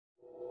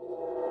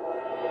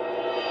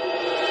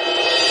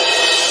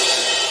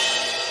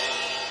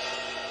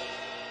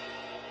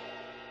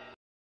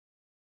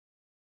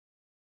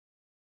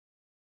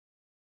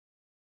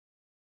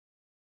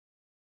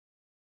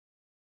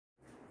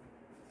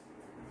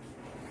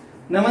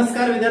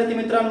नमस्कार विद्यार्थी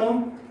मित्रांनो,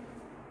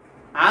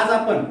 आज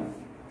आपण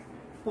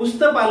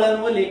पुस्तपालन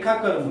व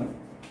लेखाकर्म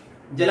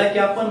ज्याला की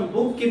आपण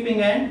बुक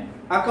किपिंग अँड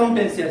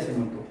अकाउंटन्सी असे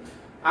म्हणतो,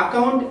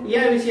 अकाउंट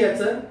या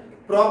विषयाचं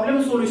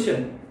प्रॉब्लेम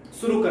सोल्युशन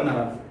सुरू करणार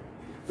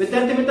आहोत।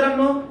 विद्यार्थी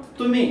मित्रांनो,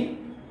 तुम्ही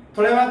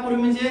थोड्या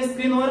वेळापूर्वी म्हणजे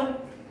स्क्रीनवर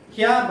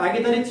ह्या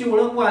भागीदारीची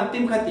ओळख व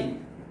अंतिम खाती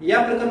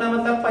या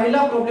प्रकरणामधला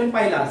पहिला प्रॉब्लेम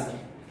पाहिला असेल,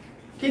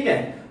 ठीक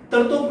आहे।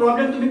 तर तो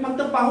प्रॉब्लेम तुम्ही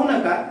फक्त पाहू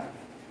नका,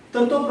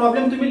 तर तो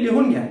प्रॉब्लेम तुम्ही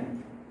लिहून घ्या,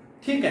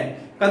 ठीक आहे।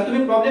 कारण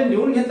तुम्ही प्रॉब्लेम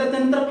लिहून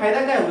घेतल्यानंतर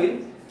फायदा काय होईल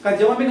का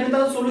जेव्हा मी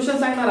गणिताचं सोल्युशन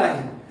सांगणार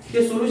आहे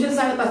ते सोल्युशन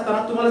सांगत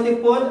असताना तुम्हाला ते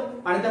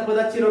पद आणि त्या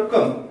पदाची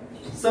रक्कम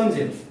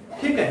समजेल,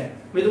 ठीक आहे।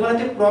 मी तुम्हाला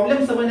ते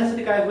प्रॉब्लेम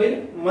समजण्यासाठी काय होईल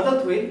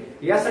मदत होईल,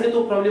 यासाठी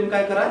तो प्रॉब्लेम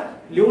काय करा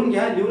लिहून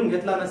घ्या, लिहून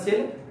घेतला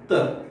नसेल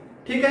तर,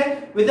 ठीक आहे।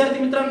 विद्यार्थी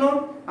मित्रांनो,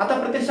 आता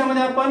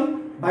प्रत्यक्षामध्ये आपण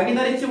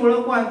भागीदारीची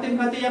ओळख व अंतिम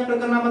खाते या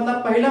प्रकरणामधला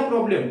पहिला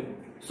प्रॉब्लेम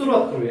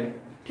सुरुवात करूया,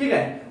 ठीक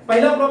आहे।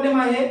 पहिला प्रॉब्लेम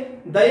आहे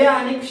दया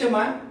आणि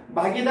क्षमा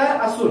भागीदार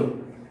असून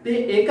ते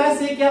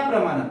एकास एक या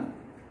प्रमाणात,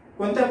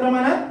 कोणत्या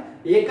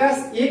प्रमाणात,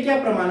 एकास एक या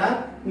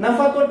प्रमाणात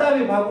नफा तोटा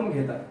विभागून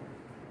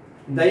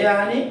घेतात। दया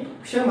आणि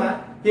क्षमा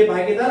हे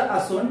भागीदार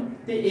असून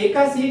ते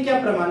एकास एक या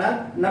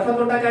प्रमाणात नफा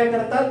तोटा काय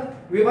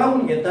करतात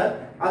विभागून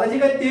घेतात। आता जे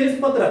काही 23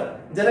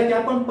 पत्रक ज्याला की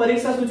आपण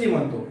परीक्षा सूची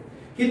म्हणतो,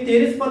 ही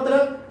 23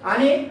 पत्रक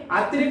आणि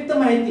अतिरिक्त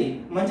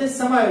माहिती म्हणजे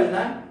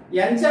समायोजना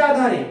यांच्या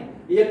आधारे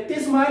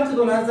 31 मार्च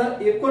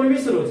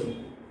 2019 रोजी,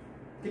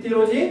 किती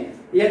रोजी,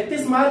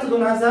 31 मार्च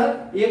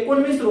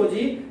 2019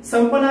 रोजी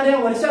संपणाऱ्या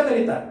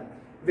वर्षाकरिता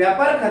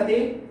व्यापार खाते,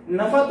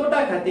 नफा तोटा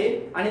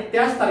खाते आणि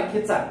त्याच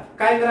तारखेचा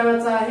काय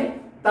करायचा आहे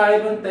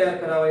ताळेबंद तयार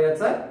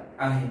करावयाचा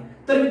आहे।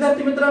 तर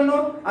विद्यार्थी मित्रांनो,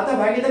 आता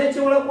भागीदारीची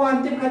ओळख व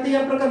अंतिम खाते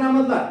या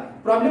प्रकरणामधला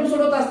प्रॉब्लेम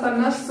सोडवत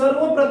असताना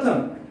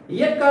सर्वप्रथम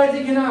एक काळजी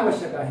घेणं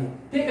आवश्यक आहे,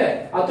 ठीक आहे।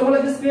 आता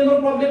तुम्हाला ते स्क्रीनवर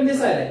प्रॉब्लेम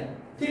दिसायला,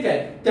 ठीक आहे।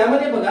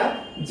 त्यामध्ये बघा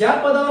ज्या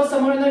पदावर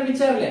समायोजना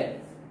विचारले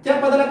त्या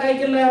पदाला काय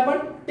केलेलं आहे आपण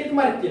टिक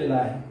मार्क केलेला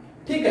आहे,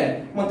 ठीक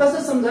आहे। मग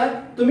तसं समजा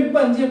तुम्ही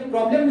पण जे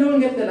प्रॉब्लेम लिहून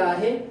घेतलेला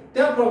आहे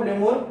त्या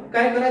प्रॉब्लेमवर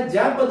काय करा,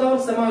 ज्या पदावर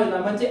समायोजना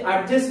म्हणजे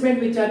ऍडजस्टमेंट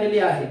विचारलेली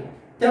आहे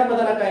त्या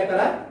पदाला काय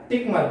करा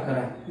टिक मार्क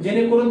करा,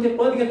 जेणेकरून ते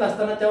पद घेत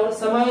असताना त्यावर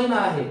समायोजना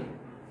आहे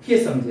हे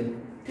समजेल,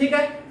 ठीक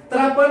आहे। तर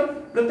आपण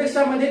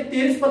प्रत्यक्षामध्ये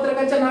 23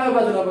 पत्रकाच्या नावे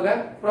बाजूला बघा,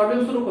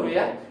 प्रॉब्लेम सुरू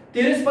करूया।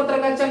 23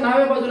 पत्रकाच्या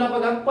नावे बाजूला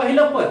बघा,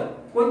 पहिलं पद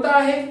कोणतं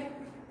आहे,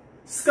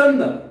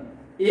 स्कंद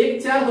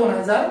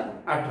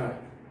 1/4/2018,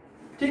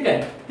 ठीक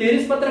आहे।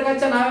 23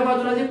 पत्रकाच्या नावे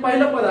बाजूला जे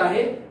पहिलं पद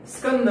आहे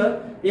स्कंद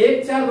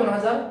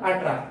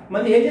 1/4/2018,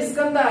 म्हणजे हे जे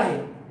स्कंद आहे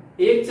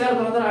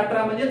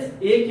 1/4/2018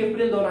 म्हणजेच 1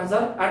 एप्रिल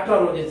 2018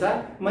 रोजीचा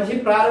म्हणजे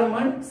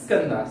प्रारंभण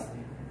स्कंद असते।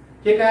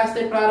 हे काय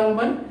असते,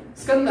 प्रारंभण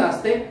स्कंद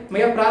असते। मग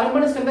या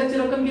प्रारंभण स्कंदाची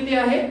रक्कम किती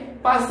आहे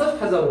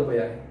 65,000 रुपये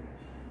आहे।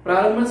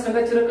 प्रारंभण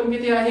स्कंदाची रक्कम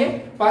किती आहे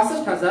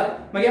 65,000।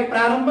 मग या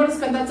प्रारंभण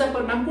स्कंदाचा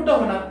परिणाम कुठं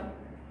होणार,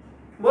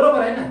 बरोबर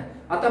आहे ना।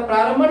 आता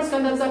प्रारंभण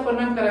स्कंदाचा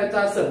परिणाम करायचा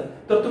असेल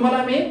तर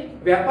तुम्हाला मी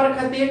व्यापार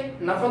खाते,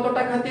 नफा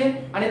तोटा खाते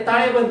आणि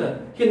ताळेबंद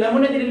हे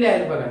नमुने दिलेले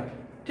आहेत बघा,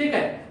 ठीक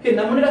आहे। हे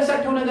नमुने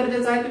लक्षात ठेवणं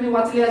गरजेचं आहे, तुम्ही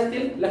वाचले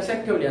असतील,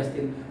 लक्षात ठेवले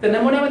असतील। तर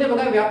नमुन्यामध्ये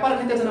बघा व्यापार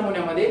खात्याच्या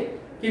नमुन्यामध्ये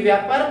की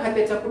व्यापार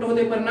खात्याच्या कुठे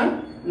होते परिणाम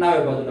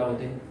नावे बाजूला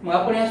होते। मग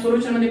आपण या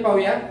सोल्युशन मध्ये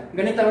पाहूया,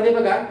 गणितामध्ये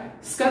बघा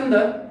स्कंद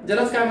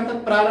ज्यालाच काय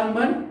म्हणतात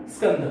प्रारंभण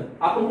स्कंद,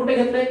 आपण कुठे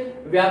घेतलंय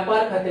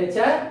व्यापार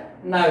खात्याच्या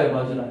नावे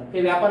बाजूला,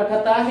 हे व्यापार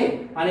खातं आहे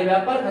आणि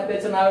व्यापार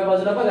खात्याच्या नावे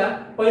बाजूला बघा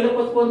पहिलं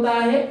पद कोणतं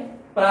आहे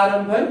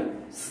प्रारंभण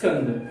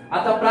स्कंद।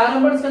 आता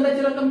प्रारंभण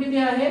स्कंदाची रक्कम किती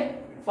आहे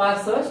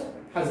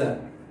 65,000,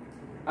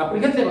 आपण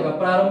घेतले बघा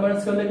प्रारंभण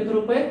स्कंद किती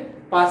रुपये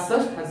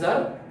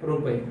 65,000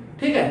 रुपये,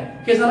 ठीक आहे।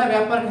 हे झाला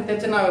व्यापार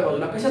खात्याच्या नावे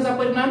बाजूला कशाचा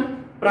परिणाम,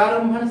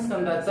 प्रारंभण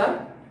स्कंदाचा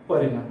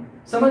परिणाम,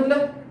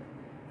 समजलं,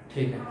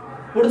 ठीक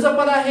आहे। पुढचं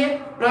पद आहे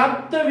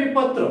प्राप्त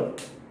विपत्र,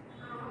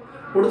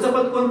 पुढचं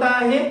पद कोणतं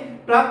आहे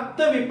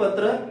प्राप्त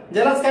विपत्र,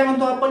 ज्यालाच काय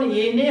म्हणतो आपण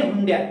येणे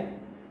हुंड्या।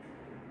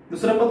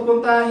 दुसरं पद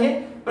कोणतं आहे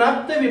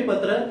प्राप्त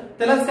विपत्र,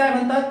 त्यालाच काय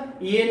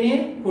म्हणतात येणे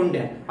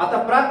हुंड्या। आता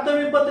प्राप्त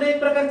विपत्र एक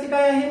प्रकारची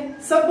काय आहे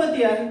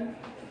संपत्ती आहे,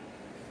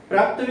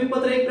 प्राप्त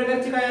विपत्र एक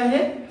प्रकारची काय आहे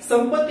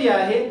संपत्ती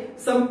आहे।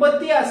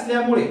 संपत्ती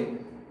असल्यामुळे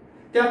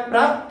त्या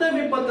प्राप्त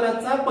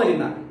विपत्राचा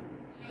परिणाम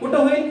कुठं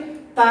होईल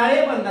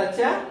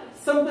ताळेबंदाच्या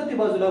संपत्ती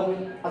बाजूला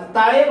होईल। आता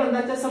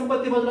ताळेबंदाच्या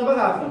संपत्ती बाजूला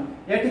बघा आपण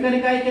या ठिकाणी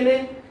काय केले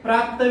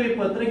प्राप्त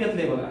विपत्र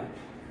घेतले बघा,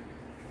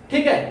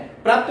 ठीक आहे।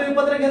 प्राप्त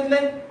विपत्र घेतले,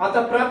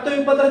 आता प्राप्त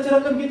विपत्राची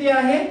रक्कम किती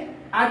आहे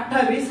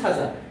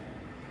 28,000,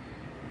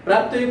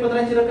 प्राप्त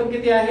विपत्राची रक्कम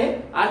किती आहे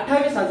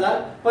 28,000,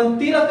 पण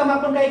ती रक्कम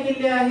आपण काय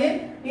केली आहे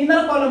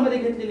इनर कॉलम मध्ये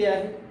घेतलेली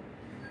आहे।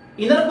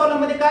 इनर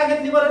कॉलम मध्ये काय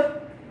घेतली बरं,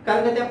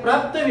 कारण का त्या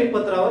प्राप्त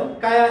विपत्रावर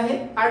काय आहे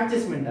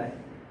ऍडजस्टमेंट आहे,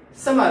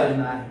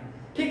 समायोजना आहे,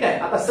 ठीक आहे।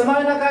 आता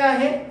समायोजना काय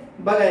आहे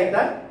बघा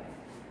एकदा,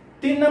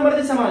 3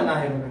 नंबरची समायोजना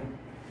आहे बघा,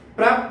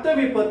 प्राप्त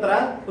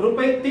विपत्रात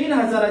रुपये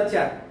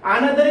 3,000च्या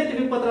अनादरित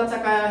विपत्राचा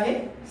काय आहे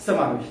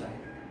समावेश आहे,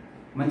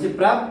 म्हणजे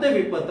प्राप्त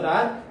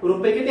विपत्रात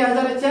रुपये किती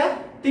हजाराच्या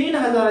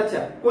 3,000च्या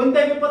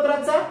कोणत्या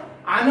विपत्राचा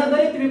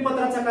अनादरित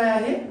विपत्राचा काय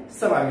आहे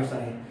समावेश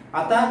आहे।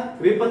 आता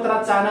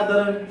विपत्राचं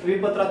अनादरण,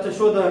 विपत्राचं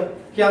शोधन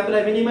हे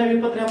आपल्याला विनिमय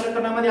विपत्र या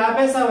प्रकरणामध्ये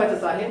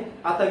अभ्यासावायचंच आहे.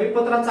 आता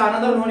विपत्राचं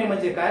अनादरण होणे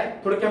म्हणजे काय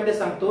थोडक्यामध्ये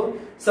सांगतो.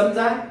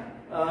 समजा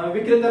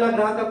विक्रेत्याला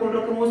ग्राहकाकडून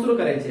रक्कम वसूल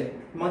करायची,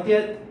 मग ते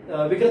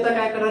विक्रेता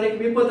काय करणार,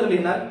 एक विपत्र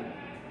लिहिणार.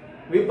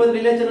 विपत्र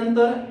लिहिल्याच्या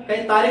नंतर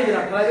काही तारीख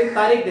देणार, ठराविक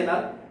तारीख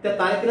देणार. त्या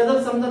तारखेला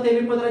जर समजा ते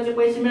विपत्राचे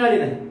पैसे मिळाले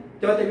नाही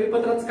तेव्हा ते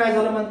विपत्राचं काय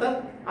झालं म्हणतात,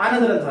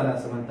 अनादरण झालं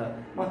असं म्हणतात.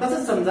 मग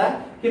तसंच समजा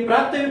हे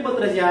प्राप्त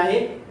विपत्र जे आहे,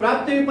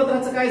 प्राप्त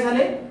विपत्राचं काय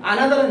झाले,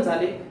 अनादरण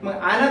झाले. मग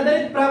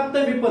अनादरित प्राप्त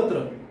विपत्र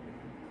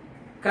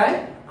काय,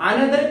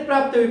 अनादरित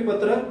प्राप्त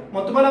विपत्र.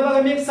 मग तुम्हाला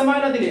बघा मी एक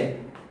समायना दिली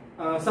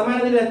आहे,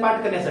 समायना दिली आहे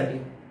पाठ करण्यासाठी.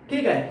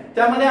 ठीक आहे,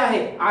 त्यामध्ये आहे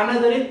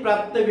अनादरित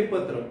प्राप्त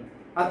विपत्र.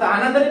 आता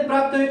अनादरित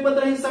प्राप्त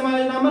विपत्र ही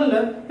समायोजना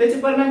म्हणलं त्याचे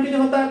परिणाम किती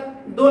होतात,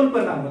 2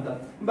 परिणाम होतात.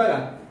 बघा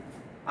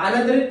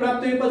अनादरित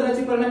प्राप्त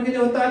विपत्राचे परिणाम किती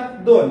होतात,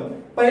 2.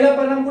 पहिला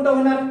परिणाम कुठं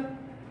होणार,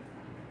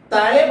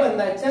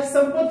 ताळेबंदाच्या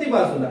संपत्ती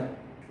बाजूला.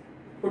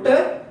 कुठं,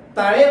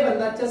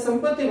 ताळेबंदाच्या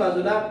संपत्ती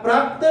बाजूला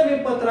प्राप्त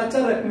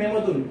विपत्राच्या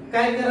रकमेमधून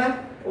काय करा,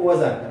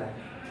 वजा करा.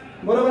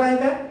 बरोबर आहे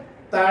का.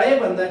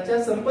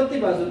 ताळेबंदाच्या संपत्ती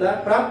बाजूला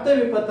प्राप्त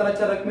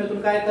विपत्राच्या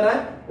रकमेतून काय करा,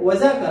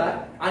 वजा करा.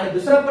 आणि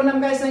दुसरा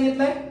परिणाम काय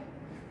सांगितलाय,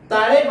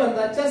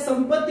 ताळेबंदाच्या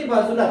संपत्ती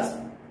बाजूलाच,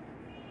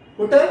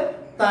 कुठं,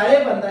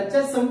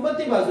 ताळेबंदाच्या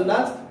संपत्ती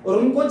बाजूलाच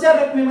ऋणकोच्या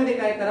रकमेमध्ये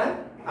काय करा,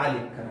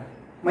 अधिक करा.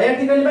 मग या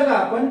ठिकाणी बघा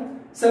आपण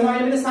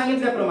समायोजनामध्ये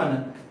सांगितल्याप्रमाणे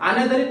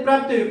अनादरित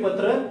प्राप्त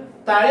विपत्र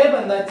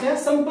ताळेबंदाच्या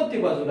संपत्ती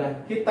बाजूला,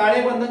 ही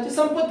ताळेबंदाची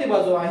संपत्ती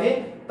बाजू आहे.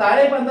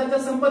 ताळेबंदाच्या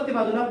संपत्ती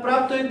बाजूला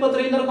प्राप्त विपत्र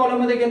इनर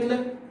कॉलम मध्ये घेतलं.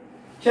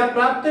 ह्या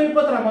प्राप्त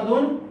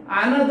विपत्रामधून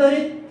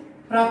अनादरित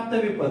प्राप्त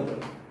विपत्र,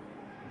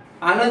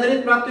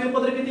 अनादरित प्राप्त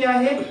विपत्र किती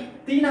आहे,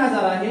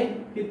 3000 आहे.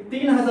 हे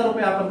 3000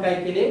 रुपये आपण काय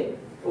केले,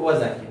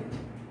 वजा केले.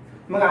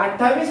 मग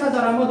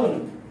 28,000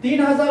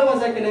 3000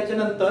 वजा केल्याच्या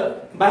नंतर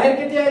बाहेर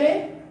किती आले,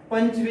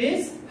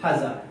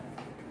 25,000.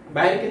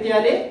 बाहेर किती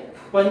आले,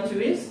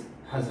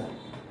 25,000.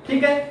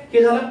 ठीक आहे,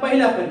 हे झाला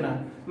पहिला परिणाम.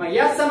 मग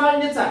या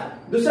समायोजनेचा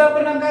दुसरा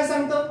परिणाम काय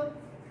सांगतो,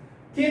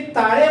 की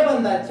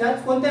ताळेबंदाच्या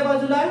कोणत्या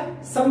बाजूला,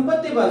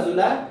 संपत्ती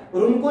बाजूला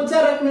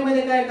ऋणकोच्या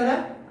रकमेमध्ये काय करा,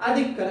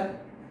 अधिक करा.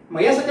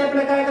 मग यासाठी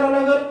आपल्याला काय करावं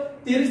लागेल,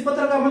 30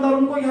 पत्रकामध्ये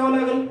ऋणको घ्यावं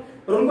लागेल.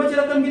 ऋणकोची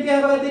रक्कम किती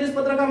आहे बघा 30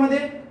 पत्रकामध्ये,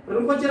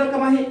 ऋणकोची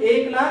रक्कम आहे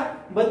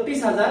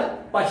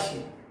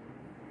 1,32,500.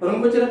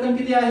 ऋणकोची रक्कम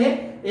किती आहे,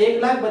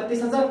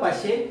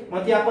 1,32,500.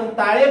 मग ती आपण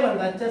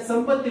ताळेबंदाच्या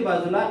संपत्ती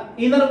बाजूला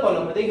इनर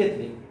कॉलम मध्ये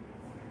घेतली.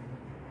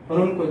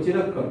 ऋणकोची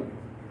रक्कम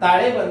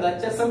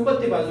ताळेबंदाच्या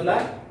संपत्ती बाजूला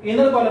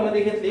इनर कॉलम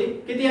मध्ये घेतली.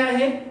 किती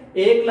आहे,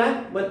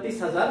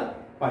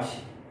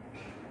 1,32,500.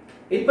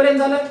 इथपर्यंत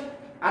झालं.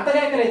 आता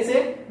काय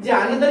करायचंय, जे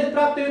अनादरित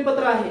प्राप्त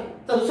विपत्र आहे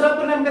तर दुसरा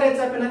परिणाम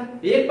करायचा आपल्याला.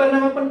 एक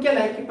परिणाम आपण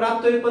केलाय की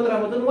प्राप्त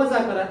विपत्रामधून वजा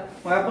करा.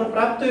 मग आपण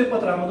प्राप्त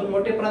विपत्रामधून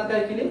मोठेपणात काय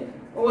केले,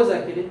 वजा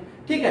केले.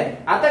 ठीक आहे,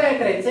 आता काय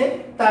करायचंय,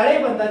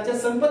 ताळेबंदाच्या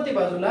संपत्ती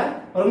बाजूला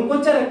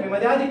ऋणकोच्या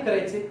रकमेमध्ये अधिक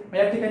करायचे.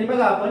 या ठिकाणी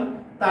बघा आपण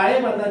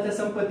ताळेबंदाच्या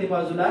संपत्ती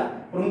बाजूला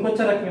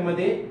ऋणकोच्या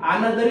रकमेमध्ये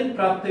अनादरित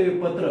प्राप्त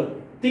विपत्र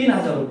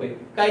 3000 रुपये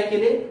काय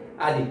केले,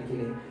 अधिक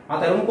केले.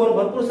 आता ऋणकोवर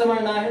भरपूर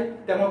समायोजन आहेत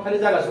त्यामुळे खाली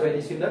जागा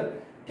सोडायची शिल्लक.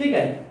 ठीक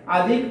आहे,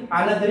 अधिक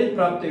अनादरित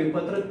प्राप्त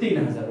विपत्र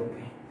 3000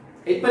 रुपये.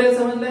 इथपर्यंत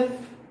समजलंय.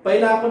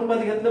 पहिला आपण पद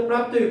घेतलं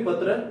प्राप्त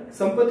विपत्र,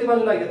 संपत्ती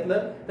बाजूला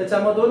घेतलं,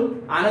 त्याच्यामधून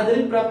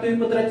अनादरित प्राप्त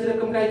विपत्राची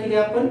रक्कम काय केली,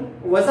 आपण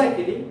वजा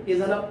केली. हे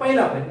झाला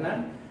पहिला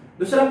परिणाम.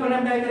 दुसरा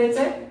परिणाम काय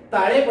करायचा आहे,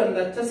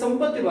 ताळेबंदाच्या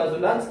संपत्ती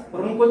बाजूलाच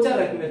ऋणकोच्या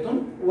रकमेतून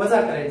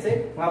वजा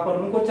करायचे. मग आपण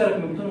ऋणकोच्या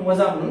रकमेतून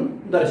वजा म्हणून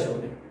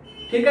दर्शवले.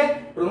 ठीक आहे,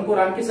 ऋणकोर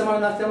आणखी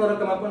समान असल्यामुळे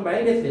रक्कम आपण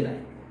बाहेर घेतली नाही,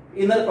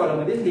 इनर कॉलम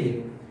मध्ये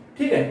लिहिली.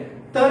 ठीक आहे,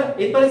 तर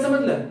इथपर्यंत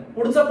समजलं.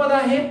 पुढचं पद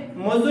आहे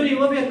मजुरी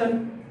व वेतन.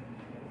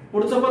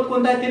 पुढचं पद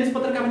कोणतं आहे 30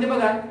 पत्रकामध्ये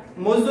बघा,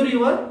 मजुरी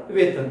व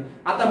वेतन.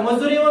 आता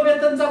मजुरी व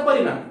वेतनचा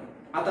परिणाम,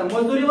 आता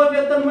मजुरी व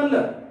वेतन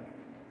म्हणलं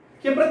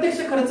हे प्रत्यक्ष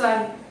खर्च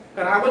आहे,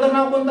 कारण अगोदर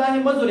नाव कोणतं आहे,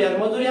 मजुरी. आणि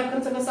मजुरी हा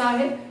खर्च कसा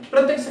आहे,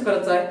 प्रत्यक्ष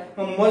खर्च आहे.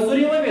 मग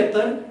मजुरी व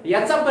वेतन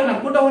याचा परिणाम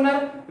कुठं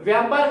होणार,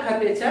 व्यापार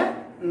खात्याच्या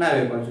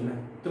नावे बाजूला.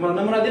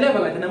 तुम्हाला नमुना दिलाय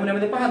बघा, त्या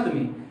नमुन्यामध्ये पहा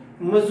तुम्ही,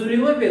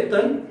 मजुरी व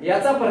वेतन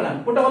याचा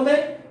परिणाम कुठं होतोय,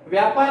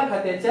 व्यापार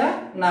खात्याच्या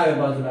नावे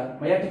बाजूला.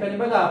 मग या ठिकाणी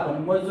बघा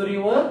आपण मजुरी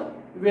व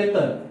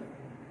वेतन.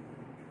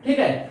 ठीक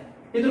आहे,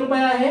 किती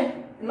रुपये आहे,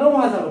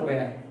 9,000 रुपये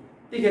आहे,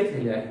 ती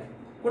घेतलेली आहे.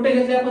 कुठे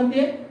घेतली आपण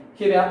ते,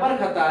 हे व्यापार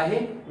खाता आहे,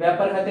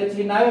 व्यापार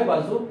खात्याची नावे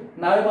बाजू,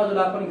 नावे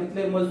बाजूला आपण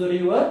घेतले मजुरी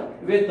व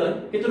वेतन.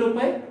 किती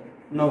रुपये,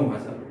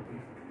 9,000 रुपये.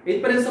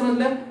 इथपर्यंत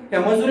समजलं. त्या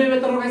मजुरी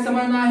वेतनावर काही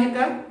समायोजन आहे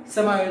का,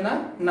 समायोजन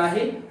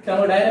नाही.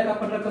 त्यामुळे डायरेक्ट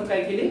आपण रक्कम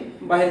काय केली,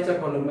 बाहेरच्या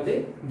कॉलम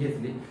मध्ये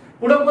घेतली.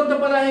 पुढे कोणतं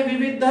पद आहे,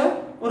 विविध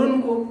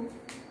ऋणको.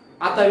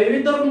 आता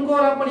विविध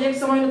ऋणकोवर आपण एक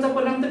समायोजनाचा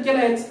परिणाम तर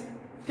केलायच.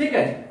 ठीक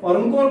आहे,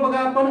 ऋणकोवर बघा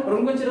आपण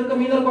ऋणकोची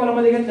रक्कम इनर कॉलम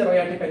मध्ये घेतल्या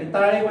या ठिकाणी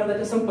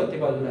ताळेबंदाच्या संपत्ती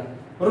बाजूला.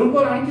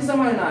 ऋणकोवर आणखी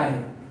समायोजन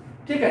आहे.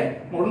 ठीक आहे,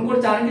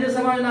 ऋणकोरचे आणखी जे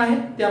समायोजन आहे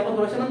ते आपण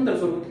थोड्याशा नंतर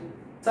सोडू,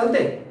 चालते.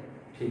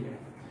 ठीक आहे,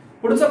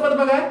 पुढचं पद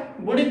बघा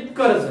बुडीत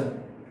कर्ज.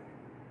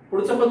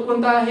 पुढचं पद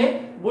कोणतं आहे,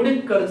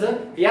 बुडीत कर्ज.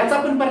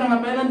 याचा पण परिणाम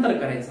आपल्याला नंतर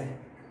करायचा आहे.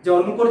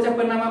 जेव्हा ऋणकोरचा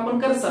परिणाम आपण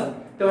करसाल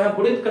तेव्हा ह्या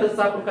बुडीत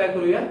कर्जचा आपण काय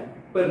करूया,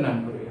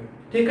 परिणाम करूया.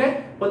 ठीक आहे,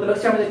 पण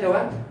लक्षामध्ये ठेवा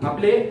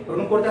आपले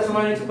ऋणकोणत्या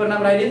समायोजनाचे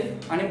परिणाम राहिले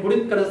आणि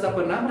बुडीत कर्जाचा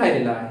परिणाम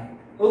राहिलेला आहे.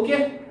 ओके,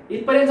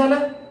 इथपर्यंत झालं.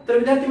 तर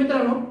विद्यार्थी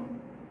मित्रांनो,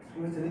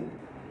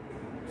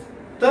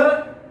 तर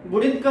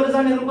बुडीत कर्ज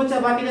आणि ऋणकोच्या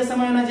बाकीच्या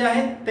समायोजना जे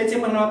आहेत त्याचे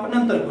परिणाम आपण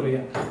नंतर करूया.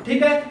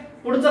 ठीक आहे,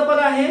 पुढचं पद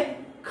आहे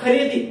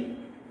खरेदी.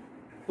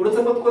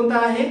 पुढचं पद कोणतं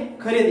आहे?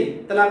 खरेदी.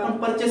 त्याला आपण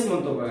परचेस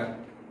म्हणतो बघा,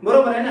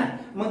 बरोबर आहे ना.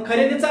 मग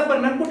खरेदीचा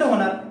परिणाम कुठं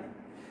होणार?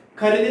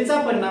 खरेदीचा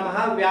परिणाम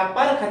हा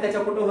व्यापार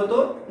खात्याच्या कुठं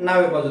होतो?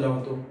 डाव्या बाजूला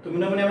होतो.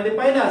 तुम्ही नमुन्यामध्ये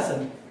पाहिलं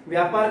असेल,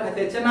 व्यापार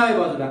खात्याच्या डाव्या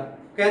बाजूला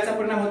कायचा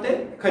परिणाम होते?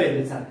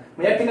 खरेदीचा.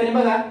 मग या ठिकाणी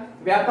बघा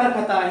व्यापार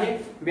खाता आहे,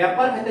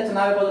 व्यापार खात्याच्या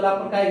डाव्या बाजूला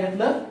आपण काय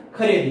घेतलं?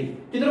 खरेदी.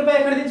 किती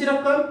रुपये खरेदीची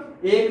रक्कम?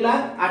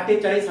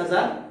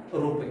 1,48,000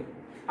 रुपये.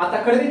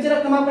 आता खरेदीची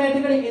रक्कम आपण या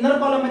ठिकाणी इनर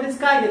कॉलम मध्येच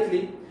काय घेतली?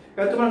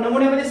 कारण तुम्हाला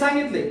नमुन्यामध्ये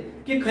सांगितले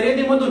की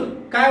खरेदीमधून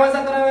काय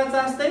वजा करावयाचं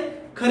असते?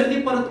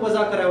 खरेदी परत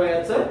वजा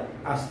करावयाचं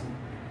असते.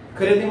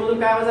 खरेदीमधून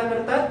काय वजा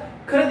करतात?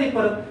 खरेदी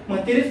परत. मग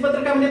 23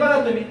 पत्रकामध्ये बघा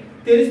तुम्ही,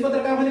 23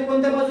 पत्रकामध्ये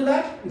कोणत्या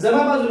बाजूला?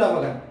 जमा बाजूला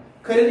बघा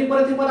खरेदी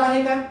परत हे पद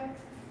आहे का?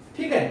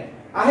 ठीक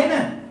आहे ना.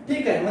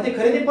 ठीक आहे, मग ते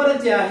खरेदी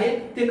परत जे आहे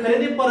ते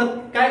खरेदी परत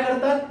काय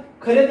करतात?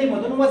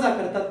 खरेदीमधून वजा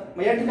करतात.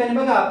 मग या ठिकाणी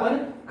बघा आपण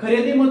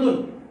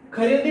खरेदीमधून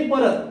खरेदी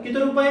परत किती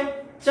रुपये?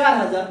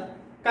 4,000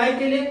 काय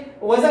केले?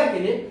 वजा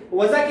केले.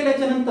 वजा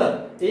केल्याच्या नंतर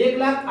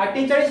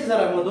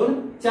 1,48,000 मधून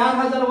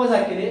 4,000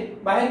 वजा केले,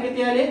 बाहेर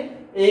किती आले?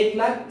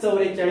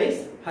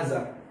 1,44,000.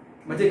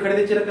 म्हणजे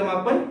खरेदीची रक्कम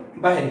आपण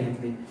बाहेर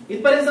घेतली.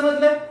 इथपर्यंत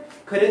समजलं?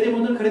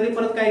 खरेदीमधून खरेदी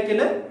परत काय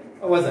केलं?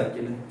 वजा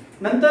केलं.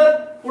 नंतर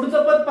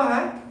पुढचं पद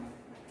पहा,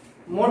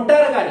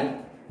 मोटार गाडी.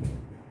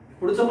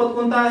 पुढचं पद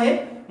कोणतं आहे?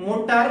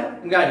 मोटार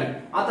गाडी.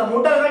 आता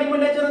मोटार गाडी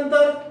म्हणल्याच्या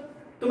नंतर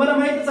तुम्हाला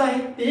माहितच आहे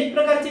ती एक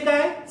प्रकारची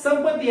काय?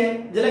 संपत्ती आहे,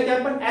 ज्याला की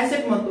आपण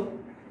ऍसेट म्हणतो,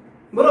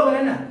 बरोबर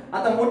आहे ना.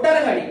 आता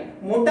मोटार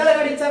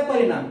गाडीचा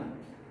परिणाम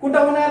कुठं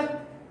होणार?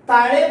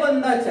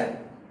 ताळेबंदाच्या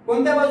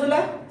कोणत्या बाजूला?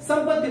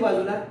 संपत्ती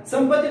बाजूला.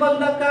 संपत्ती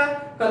बाजूला का?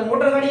 कारण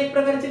मोटार गाडी एक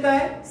प्रकारची काय?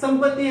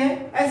 संपत्ती आहे,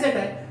 ऍसेट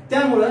आहे.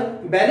 त्यामुळं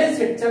बॅलन्स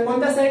शीटच्या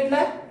कोणत्या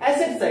साईडला?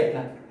 ऍसेट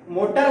साईडला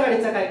मोटार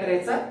गाडीचा काय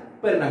करायचा?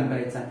 परिणाम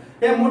करायचा.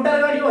 या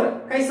मोटार गाडीवर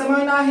काही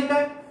समायोजन आहे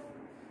का?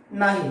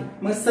 नाही.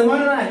 मग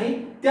समायोजन नाही,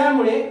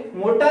 त्यामुळे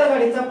मोटार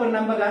गाडीचा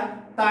परिणाम बघा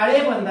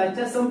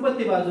ताळेबंदाच्या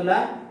संपत्ती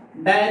बाजूला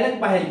डायरेक्ट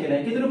बाहेर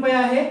केलाय. किती रुपये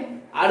आहे?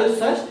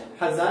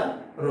 68,000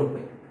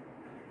 रुपये.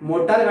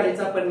 मोटार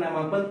गाडीचा परिणाम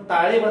आपण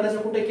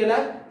ताळेबंदाच्या कुठे केला?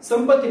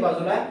 संपत्ती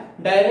बाजूला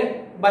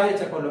डायरेक्ट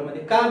बाहेरच्या कॉलम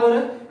मध्ये. का बरं?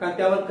 कारण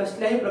त्यावर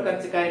कसल्याही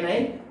प्रकारचे काय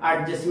नाही?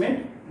 ऍडजस्टमेंट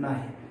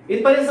नाही.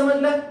 इथपर्यंत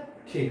समजलं?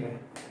 ठीक आहे.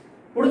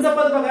 पुढचं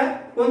पद बघा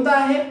कोणतं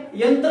आहे?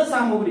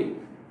 यंत्रसामुग्री,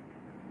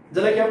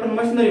 ज्याला की आपण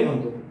मशिनरी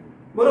म्हणतो,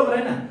 बरोबर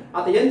आहे ना.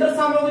 आता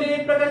यंत्रसामुग्री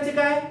एक प्रकारची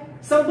काय?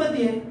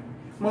 संपत्ती आहे.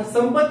 मग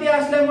संपत्ती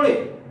असल्यामुळे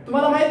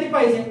तुम्हाला माहिती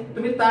पाहिजे,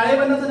 तुम्ही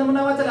ताळेबंदाचा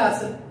नमुना वाचला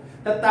असेल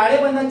तर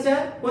ताळेबंदाच्या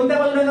कोणत्या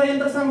बाजूला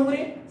यंत्रसामुग्री?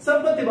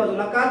 संपत्ती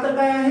बाजूला. का तर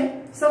काय आहे?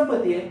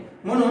 संपत्ती आहे.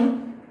 म्हणून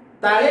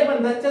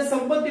ताळेबंदाच्या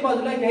संपत्ती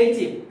बाजूला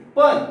घ्यायची,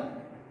 पण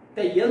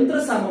त्या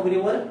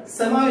यंत्रसामुग्रीवर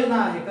समायोजन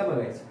आहे का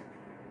बघायचं.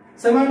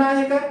 समायोजन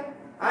आहे का?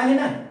 आहे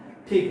ना.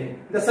 ठीक आहे,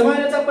 तर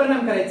समायोजनाचा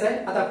परिणाम करायचा आहे.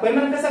 आता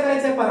परिणाम कसा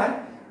करायचा आहे पहा.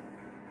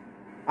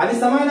 आधी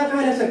समायोजन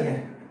काय लक्षात घ्या.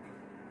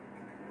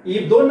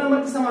 2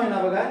 नंबरचं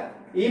समायोजन बघा,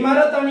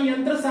 इमारत आणि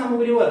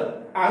यंत्रसामुग्रीवर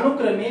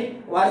अनुक्रमे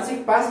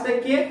वार्षिक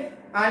 5%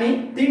 आणि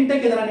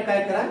 3% दराने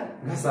काय करा?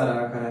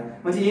 घसारा करा.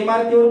 म्हणजे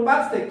इमारतीवर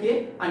 5%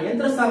 आणि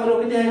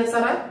यंत्रसामुग्रीवर किती आहे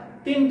घसारा?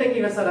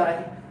 3% घसारा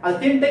आहे. आता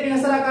 3%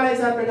 घसारा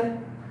काढायचा आपल्याला.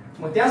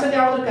 मग त्यासाठी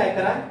अगोदर काय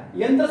करा?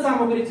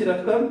 यंत्रसामुग्रीची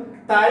रक्कम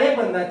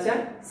ताळेबंदाच्या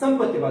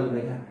संपत्ती बाजूला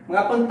घ्या. मग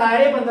आपण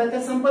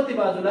ताळेबंदाच्या संपत्ती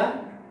बाजूला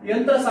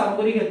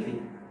यंत्रसामुग्री घेतली.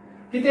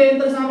 किती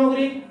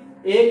यंत्रसामुग्री?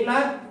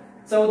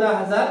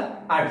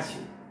 1,14,800.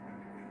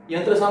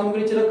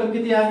 यंत्रसामुग्रीची रक्कम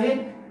किती आहे?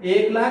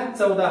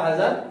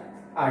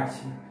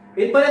 1,14,800.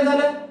 इथपर्यंत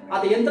झालं.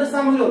 आता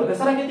यंत्रसामुग्रीवर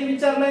घसारा किती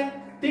विचारलाय?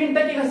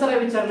 3% घसारा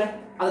विचारलाय.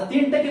 आता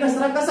 3%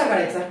 घसारा कसा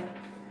काढायचा?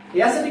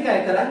 यासाठी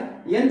काय करा?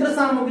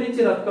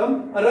 यंत्रसामुग्रीची रक्कम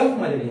रफ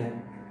मध्ये लिहा.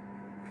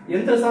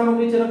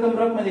 यंत्रसामुग्रीची रक्कम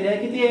रफ मध्ये लिहा.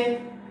 किती आहे?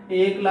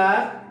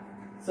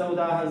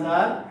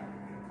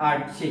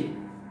 1,14,800.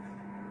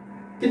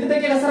 किती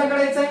टक्के घसारा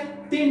काढायचा आहे?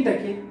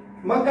 3%.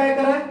 मग काय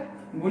करा?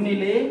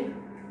 गुणिले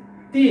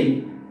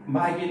 3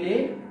 भागिले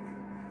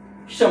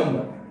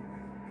 100.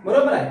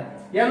 बरोबर आहे.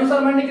 यानुसार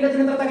मांडणी केल्याच्या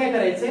नंतर आता काय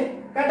करायचंय?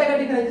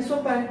 काटाकाटी करायची.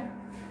 सोपं आहे.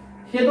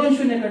 हे 2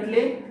 शून्य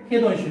कटले, हे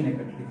 2 शून्य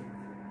कटले,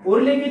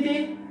 उरले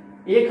किती?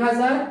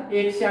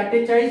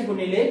 1,148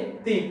 गुणिले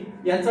 3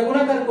 यांचा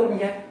गुणाकार करून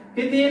घ्या.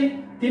 किती?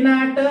 3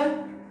 8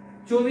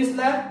 24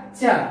 ला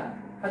 4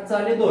 हातचा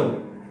आले 2,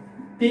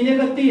 3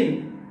 1 3,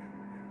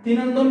 3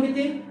 आणि 2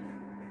 किती?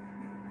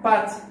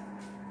 5.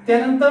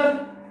 त्यानंतर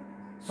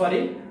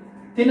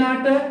 3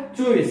 8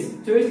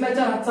 24, 24 ला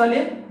 4 हातचा आले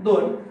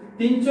 2,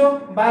 3 4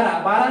 12,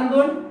 12 आणि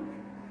 2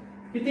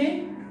 किती?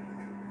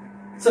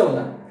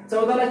 14,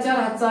 14 ला 4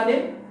 हातचा आले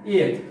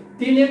 1,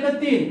 3 1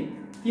 3,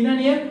 3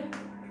 आणि 1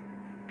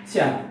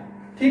 4.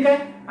 ठीक आहे.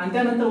 आणि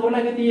त्यानंतर उरला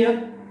किती? 1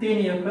 3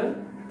 1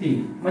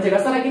 3. म्हणजे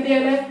घसारा किती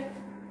आलाय?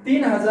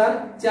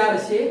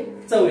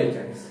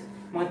 3,444.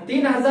 मग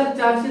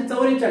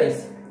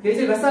 3444 हे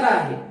जे घसारा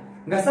आहे,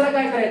 घसारा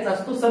काय करायचा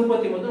असतो,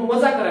 संपत्तीमधून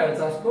वजा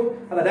करायचा असतो.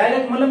 आता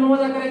डायरेक्ट मला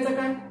वजा करायचं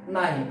का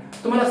नाही,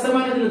 तुम्हाला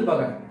समावेश दिलेत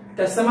बघा,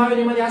 त्या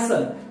समावेशीमध्ये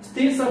असेल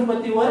स्थिर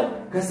संपत्तीवर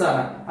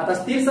घसारा. आता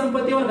स्थिर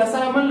संपत्तीवर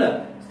घसारा म्हणलं,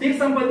 स्थिर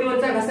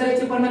संपत्तीवरच्या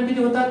घसाऱ्याचे परिणाम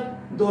किती होतात,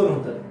 2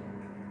 होतात.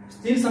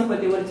 स्थिर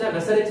संपत्तीवरच्या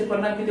घसाऱ्याचे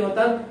परिणाम किती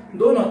होतात,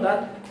 2 होतात.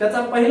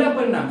 त्याचा पहिला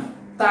परिणाम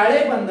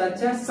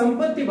ताळेबंदाच्या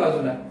संपत्ती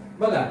बाजूला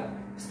बघा,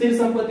 स्थिर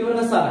संपत्तीवर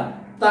घसारा,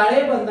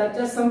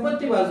 ताळेबंदाच्या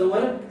संपत्ती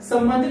बाजूवर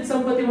संबंधित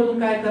संपत्तीमधून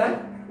काय करा,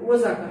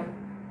 वजा करा.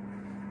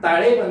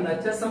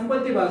 ताळेबंदाच्या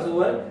संपत्ती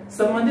बाजूवर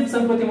संबंधित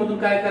संपत्तीमधून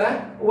काय करा,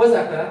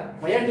 वजा करा.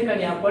 मग या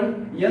ठिकाणी आपण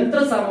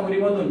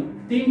यंत्रसामुग्रीमधून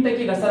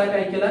 3% घसारा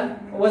काय केला,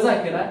 वजा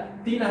केला.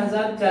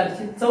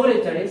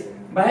 3444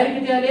 बाहेर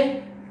किती आले,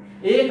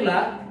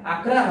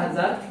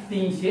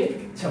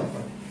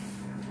 1,11,356.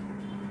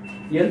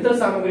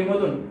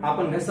 यंत्रसामुग्रीमधून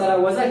आपण घसारा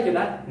वजा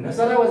केला,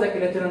 घसारा वजा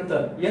केल्याच्या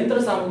नंतर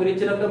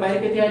यंत्रसामुग्रीची रक्कम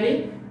बाहेर किती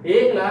आली,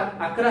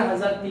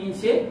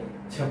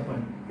 1,11,356.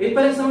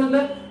 इथपर्यंत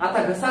समजलं.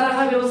 आता घसारा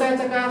हा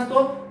व्यवसायाचा काय असतो,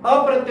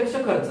 अप्रत्यक्ष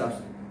खर्च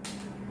असतो.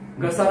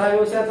 घसारा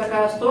व्यवसायाचा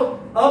काय असतो,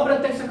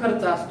 अप्रत्यक्ष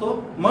खर्च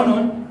असतो.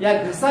 म्हणून या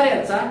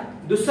घसाऱ्याचा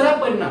दुसरा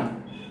परिणाम,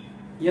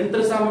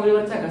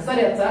 यंत्रसामुग्रीवरच्या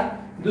घसाऱ्याचा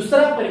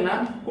दुसरा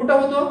परिणाम कुठं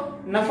होतो,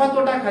 नफा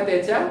तोटा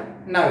खात्याच्या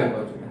नावे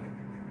बाजूला.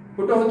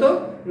 कुठं होतो,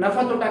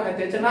 नफा तोटा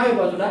खात्याच्या नावे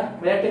बाजूला.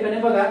 या ठिकाणी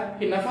बघा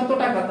की नफा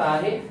तोटा खाता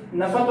आहे,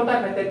 नफा तोटा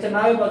खात्याच्या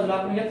नावे बाजूला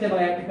आपण घेतले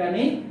बघा या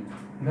ठिकाणी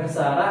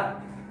घसारा.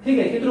 ठीक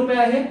आहे, किती रुपये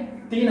आहे,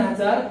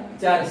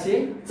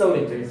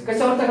 3444.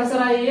 कशावरचा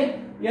घसारा आहे,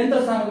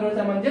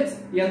 यंत्रसामुग्रीवरचा म्हणजेच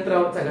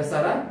यंत्रावरचा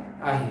घसारा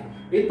आहे.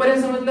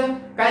 इथपर्यंत समजलं.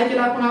 काय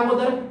केलं आपण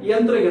अगोदर,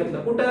 यंत्र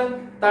घेतलं कुठं,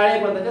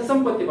 ताळेबंदाच्या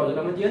संपत्ती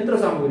बाजूला, म्हणजे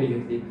यंत्रसामुग्री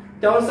घेतली.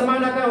 त्यावर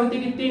समावेश काय होती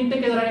की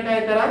 3% दराने काय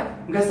करा,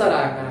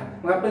 घसारा करा.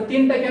 मग आपण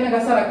 3%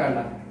 घसारा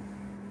काढला,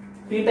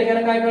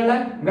 3% काय काढला,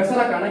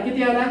 घसारा काढला.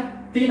 किती आला,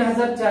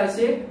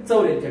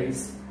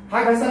 3444.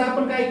 हा घसारा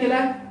आपण काय केला,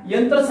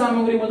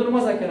 यंत्रसामुग्रीमधून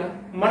वजा केला.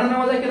 मनानं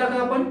वजा केला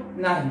का आपण,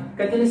 नाही,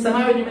 कारण त्यांनी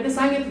समायोजनेमध्ये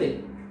सांगितले.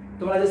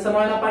 तुम्हाला जे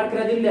समायोजना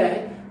पाठक्रिया दिली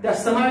आहे त्या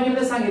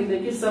समायोजनेमध्ये सांगितले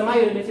की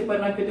समायोजनेचे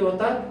परिणाम किती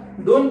होतात,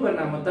 2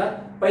 परिणाम होतात.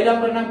 पहिला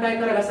परिणाम काय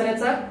करा,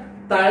 घसाऱ्याचा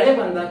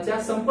ताळेबंदाच्या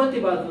संपत्ती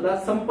बाजूला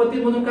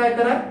संपत्तीमधून काय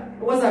करा,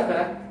 वजा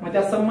करा. मग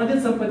त्या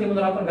संबंधित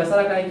संपत्तीमधून आपण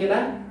घसारा काय केला,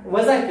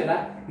 वजा केला.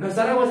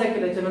 घसारा वजा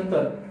केल्याच्या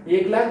नंतर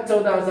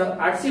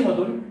 1,14,800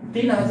 मधून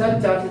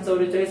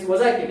 3,444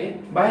 वजा केले.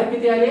 बाहेर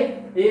किती आले,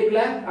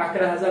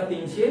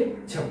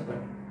 1,11,356.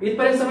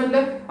 इथपर्यंत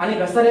समजलं. आणि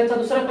घसाऱ्याचा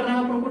दुसरा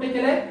परिणाम आपण कुठे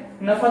केलाय,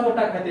 नफा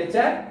तोटा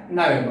खात्याच्या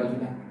नावे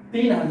बाजूला,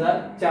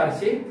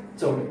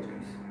 3,444.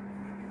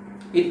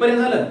 इथपर्यंत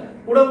झालं.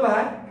 पुढे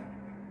पहा,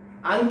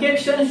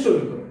 अंकेक्षण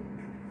शुल्क.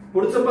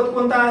 पुढचं पद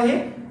कोणतं आहे,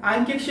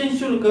 अंकेक्षण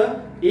शुल्क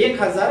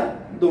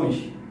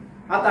 1,200.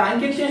 आता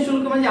अंकेक्षण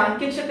शुल्क म्हणजे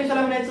अंकेक्षक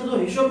कशाला म्हणायचं, जो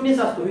हिशोबनीस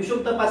असतो, हिशोब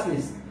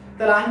तपासनीस,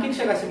 तर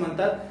अंकेक्षक असे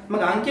म्हणतात. मग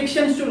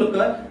अंकेक्षण शुल्क,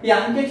 या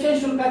अंकेक्षण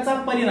शुल्काचा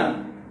परिणाम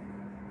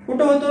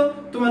कुठं होतो,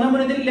 तुम्हाला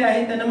नमुने दिलेले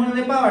आहे, त्या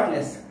नमुने पहा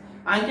वाटल्यास.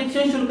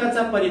 अंकेक्षण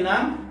शुल्काचा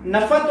परिणाम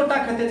नफा तोटा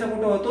खात्याचा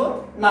कुठं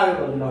होतो, नावे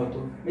बाजूला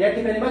होतो. या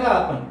ठिकाणी बघा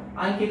आपण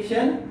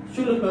अंकेक्षण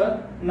शुल्क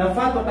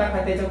नफा तोटा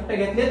खात्याच्या कुठे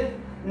घेतले,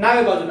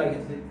 नावे बाजूला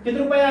घेतले. किती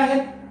रुपये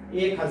आहेत,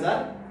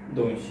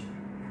 1,200.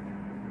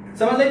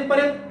 समजलं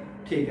इथपर्यंत,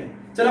 ठीक आहे.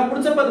 चला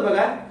पुढचं पद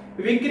बघा,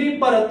 विक्री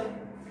परत.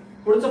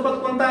 पुढचं पद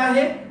कोणतं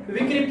आहे,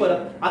 विक्री परत.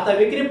 आता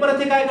विक्री परत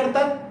हे काय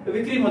करतात,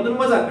 विक्री मधून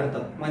वजा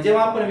करतात. म्हणजे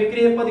जेव्हा आपण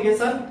विक्री हे पद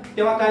घेसाल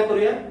तेव्हा काय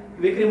करूया,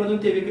 विक्री मधून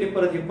ते विक्री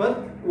परत हे पद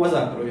वजा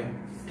करूया.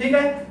 ठीक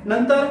आहे.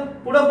 नंतर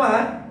पुढे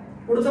पहा,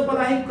 पुढचं पद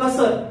आहे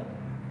कसर.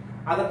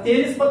 आता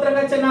 23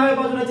 पत्रकाच्या नावे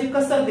बाजूला जी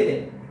कसर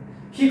दिले,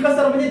 ही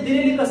कसर म्हणजे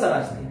दिलेली कसर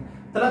असते,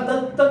 त्याला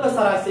दत्त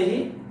कसर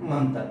असेही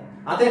म्हणतात.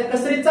 आता या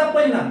कसरीचा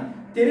परिणाम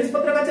 23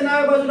 पत्रकाच्या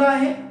नावे बाजूला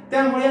आहे,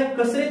 त्यामुळे या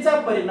कसरीचा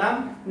परिणाम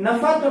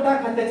नफा तोटा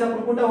खात्याच्या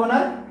पण कुठं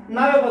होणार,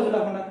 नावे बाजूला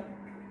होणार.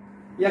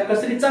 या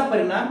कसरीचा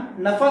परिणाम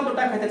नफा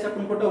तोटा खात्याच्या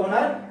पण कुठं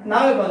होणार,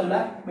 नावे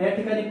बाजूला. या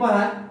ठिकाणी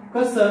पहा,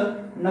 कसर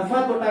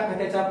नफा तोटा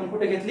खात्याच्या आपण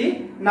कुठे घेतली,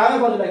 नावे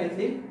बाजूला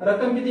घेतली.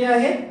 रक्कम किती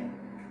आहे,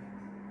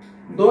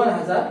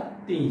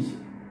 2,300.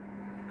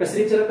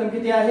 कसरीची रक्कम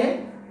किती आहे,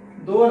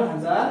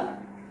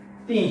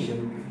 2,300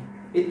 रुपये.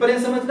 इथपर्यंत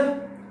समजलं.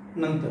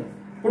 नंतर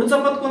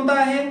पुढचं पद कोणतं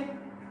आहे,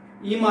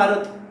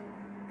 इमारत.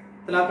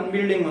 त्याला आपण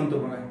बिल्डिंग म्हणतो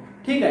बघा.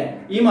 ठीक आहे,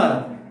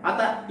 इमारत.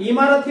 आता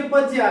इमारत हे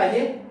पद जे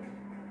आहे,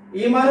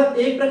 इमारत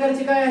एक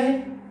प्रकारची काय आहे,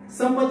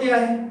 संपत्ती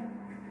आहे,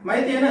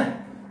 माहिती आहे ना.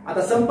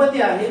 आता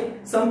संपत्ती आहे,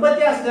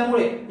 संपत्ती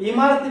असल्यामुळे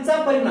इमारतीचा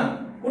परिणाम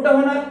कुठं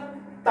होणार,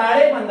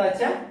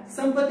 ताळेबंदाच्या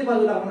संपत्ती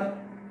बाजूला होणार.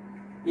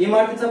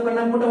 इमारतीचा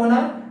परिणाम कुठं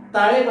होणार,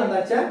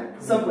 ताळेबंदाच्या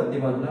संपत्ती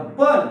बाजूला.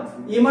 पण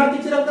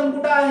इमारतीची रक्कम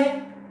कुठं आहे,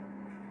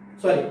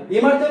 सॉरी,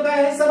 इमारतीवर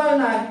काय आहे,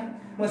 समायोजन आहे.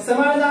 मग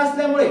समायोजन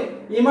असल्यामुळे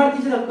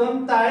इमारतीची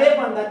रक्कम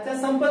ताळेबंदाच्या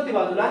संपत्ती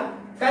बाजूला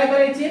काय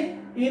करायची,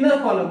 इनर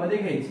कॉलम मध्ये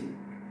घ्यायची.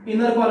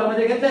 इनर कॉलम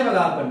मध्ये घेतलंय बघा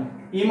आपण,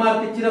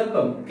 इमारतीची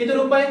रक्कम किती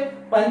रुपये,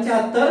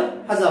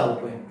 75,000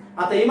 रुपये.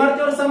 आता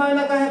इमारतीवर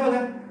समायोजन काय आहे बघा,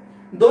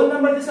 2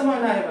 नंबरची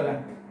समायोजन आहे बघा.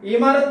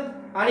 इमारत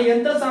आणि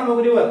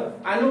यंत्रसामुग्रीवर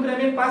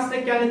अनुक्रमे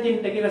 5% आणि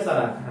 3% घसारा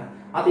करा.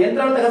 आता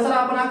यंत्रावरचा घसारा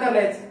आपण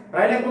आकारलायच,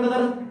 राहिला कोणता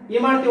तर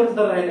इमारतीवरचा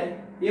दर राहिलाय.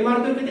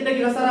 इमारतीवर किती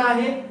टक्के घसारा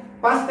आहे?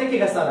 5%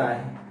 घसारा आहे.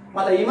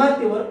 आता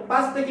इमारतीवर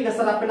 5%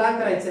 घसारा आपल्याला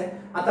आकारायचा आहे.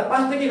 आता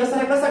 5%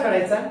 घसारा कसा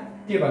करायचा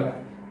ते बघा.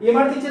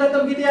 इमारतीची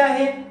रक्कम किती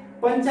आहे?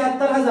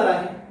 75,000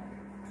 आहे.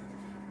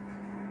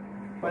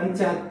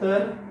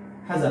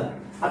 75,000.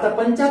 आता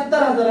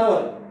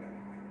 75,000वर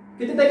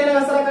किती टक्क्याने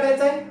घसारा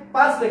करायचा आहे?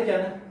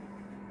 5%.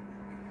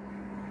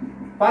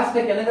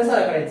 5%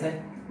 घसारा करायचा आहे.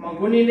 मग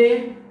गुणिले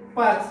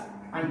 5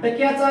 आणि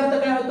टक्क्याचा अर्थ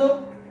काय होतो?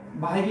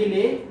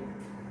 भागिले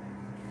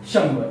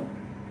 100.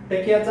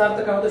 टक्क्याचा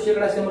अर्थ काय होतो?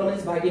 शेकडा 100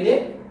 म्हणजे भागिले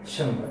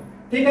 100.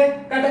 ठीक आहे,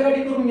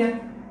 काटाकाटी करून घ्या.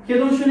 हे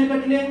 2 शून्य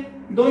कटले,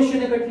 2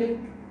 शून्य कटले,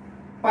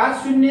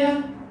 5 शून्य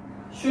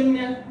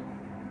 0,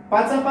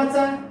 5 5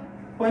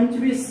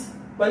 25,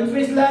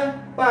 25 ला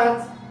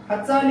 5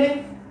 हातचा आले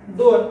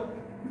 2,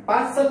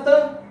 5 7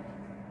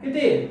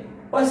 किती?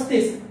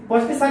 35,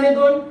 35 आले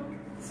 2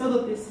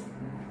 37.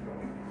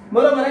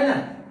 बरोबर आहे ना?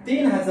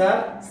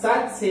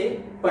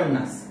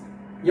 3750.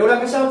 एवढा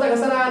कशावरचा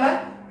घसारा आला?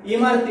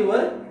 इमारतीवर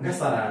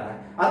घसारा आला.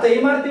 आता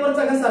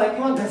इमारतीवरचा घसारा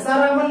किंवा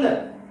घसारा म्हणलं,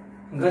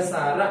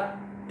 घसारा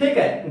ठीक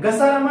आहे,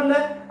 घसारा म्हणलं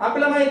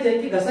आपल्याला माहिती आहे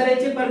की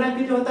घसाऱ्याचे परिणाम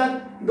किती होतात?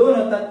 2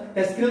 होतात.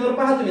 त्या स्क्रीनवर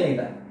पहा तुम्ही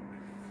एकदा.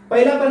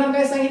 पहिला परिणाम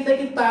काय सांगितलं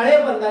की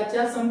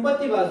ताळेबंदाच्या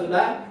संपत्ती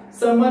बाजूला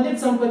संबंधित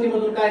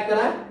संपत्तीमधून काय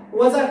करा?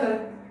 वजा करा.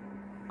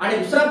 आणि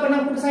दुसरा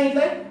परिणाम कुठे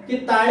सांगितलंय की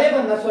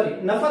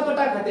नफा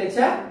तोटा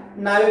खात्याच्या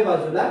नावे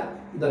बाजूला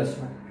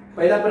दर्शवा.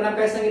 पहिला परिणाम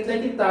काय सांगितलंय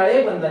की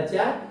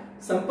ताळेबंदाच्या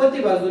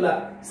संपत्ती बाजूला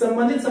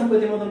संबंधित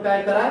संपत्तीमधून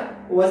काय करा?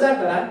 वजा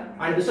करा.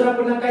 आणि दुसरा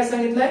परिणाम काय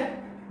सांगितलाय?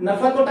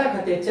 नफा तोटा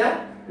खात्याच्या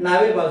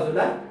नावे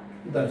बाजूला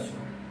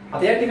दर्शवा.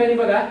 आता या ठिकाणी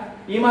बघा,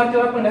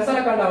 इमारतीवर आपण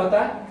घसारा काढला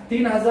होता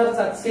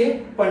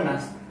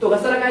 3750. तो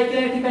घसारा काय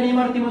केला? या ठिकाणी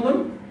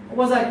इमारतीमधून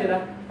वजा केला.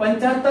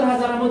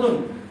 75,000 मधून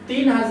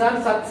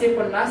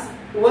 3750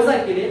 वजा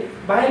केले.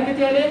 बाहेर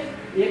किती आले?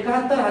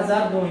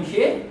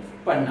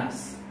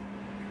 71,250.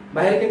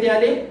 बाहेर किती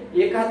आले?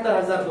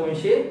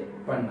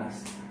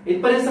 71,250.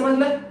 इथपर्यंत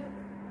समजलं?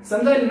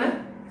 समजायला ना?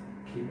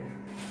 ठीक आहे.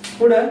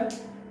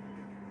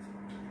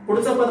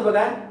 पुढचं पद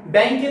बघा,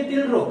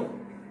 बँकेतील रोख.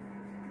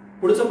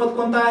 पुढचं पद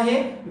कोणतं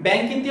आहे?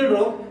 बँकेतील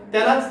रोख.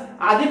 त्यालाच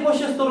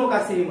अधिकोषस्थ रोख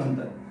असेही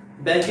म्हणतात.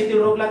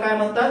 बँकेतील रोखला काय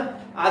म्हणतात?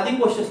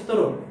 अधिकोषस्थ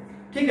रोख.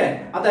 ठीक आहे.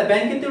 आता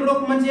बँकेतील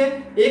रोख म्हणजे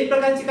एक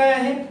प्रकारची काय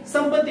आहे?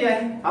 संपत्ती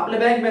आहे. आपलं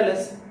बँक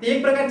बॅलन्स ती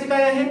एक प्रकारची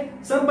काय आहे?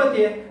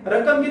 संपत्ती आहे.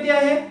 रक्कम किती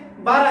आहे?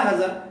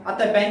 12,000.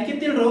 आता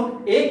बँकेतील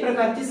रोख एक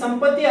प्रकारची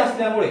संपत्ती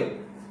असल्यामुळे,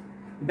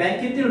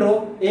 बँकेतील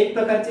रोख एक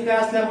प्रकारची काय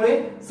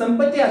असल्यामुळे?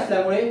 संपत्ती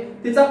असल्यामुळे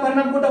तिचा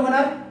परिणाम कुठं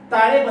होणार?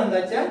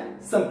 ताळेबंदाच्या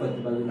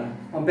संपत्ती बाजूला.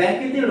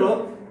 बँकेतील रोख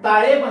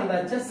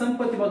ताळेबंदाच्या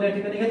संपत्ती बाजूला या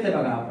ठिकाणी घेतले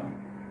बघा आपण.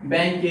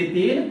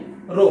 बँकेतील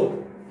रोख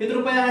किती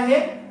रुपये आहे?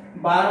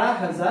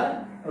 12,000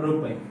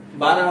 रुपये.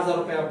 12,000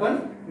 रुपये आपण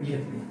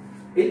घेतले.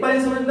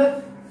 इथपर्यंत समजलं?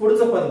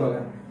 पुढचं पद बघा,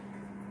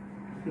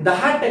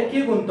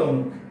 10%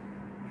 गुंतवणूक.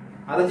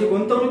 आता जी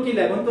गुंतवणूक केली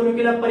आहे,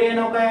 गुंतवणुकीला पर्याय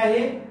नाव काय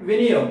आहे?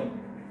 विनियोग,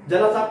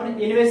 ज्यालाच आपण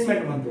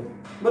इन्व्हेस्टमेंट म्हणतो.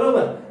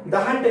 बरोबर.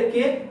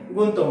 10%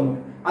 गुंतवणूक.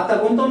 आता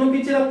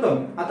गुंतवणुकीची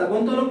रक्कम, आता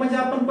गुंतवणूक म्हणजे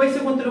आपण पैसे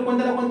गुंतवले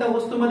कोणत्या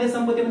वस्तूमध्ये,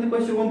 संपत्तीमध्ये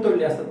पैसे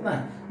गुंतवले असतात ना,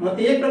 मग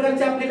ती एक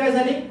प्रकारची आपली काय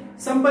झाली?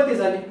 संपत्ती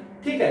झाली.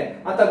 ठीक आहे.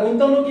 आता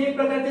गुंतवणूक ही एक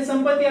प्रकारची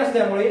संपत्ती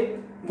असल्यामुळे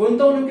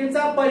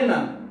गुंतवणुकीचा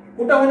परिणाम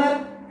कुठं होणार?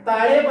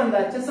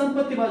 ताळेबंदाच्या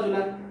संपत्ती बाजूला.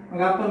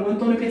 मग आपण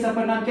गुंतवणुकीचा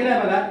परिणाम केलाय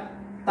बघा,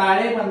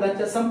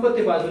 ताळेबंदाच्या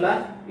संपत्ती बाजूला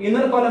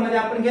इनर कॉलम मध्ये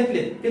आपण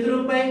घेतले किती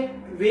रुपये?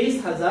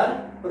 20,000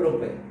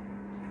 रुपये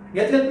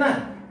घेतलेत ना.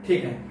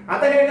 ठीक आहे.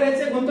 आता काय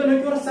करायचं?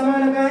 गुंतवणुकीवर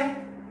समायोजन काय?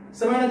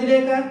 समायोजन दिले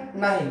का?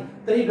 नाही.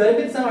 तर ही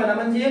गर्भित समायोजन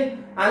म्हणजे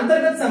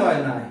अंतर्गत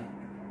समायोजन आहे.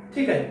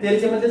 ठीक आहे.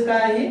 तेलच्या मध्येच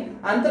काय आहे?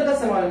 अंतर्गत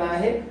समायोजन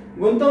आहे.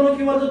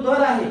 गुंतवणुकीवर जो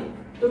दर आहे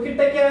तो किती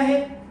टक्के आहे?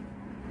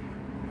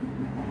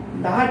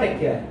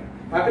 10% आहे.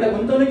 आपल्याला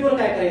गुंतवणुकीवर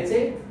काय करायचे?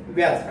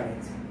 व्याज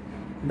काढायचे.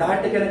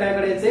 10% काय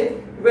करायचे?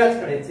 व्याज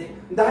काढायचे.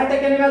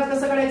 10% व्याज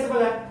कसं काढायचं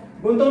बघा.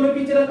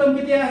 गुंतवणुकीची रक्कम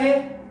किती आहे?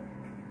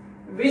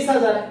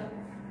 20,000 आहे.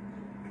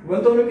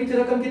 गुंतवणुकीची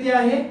रक्कम किती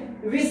आहे?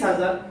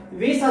 20,000.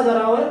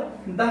 20,000वर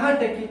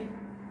 10%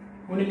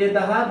 गुणिले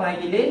 10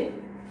 भागिले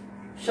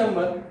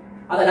 100.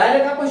 आता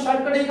डायरेक्ट आपण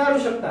शॉर्टकट ही काढू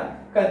शकता.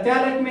 कारण त्या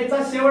रकमेचा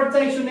शेवटचा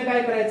एक शून्य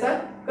काय करायचा?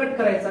 कट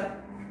करायचा.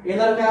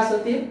 येणार काय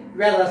असेल ते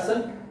व्याज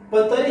असेल.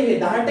 पण तरी हे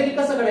 10%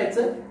 कसं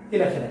काढायचं ते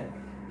लक्षात आहे.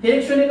 हे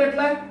एक शून्य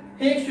कटला,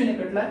 हे एक शून्य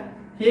कटला,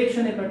 हे एक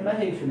शून्य कटला,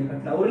 हे एक शून्य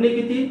कटला, उरले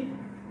किती?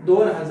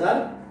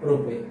 2,000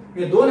 रुपये.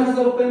 हे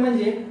 2,000 रुपये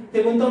म्हणजे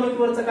ते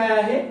गुंतवणुकीवरचं काय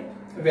आहे?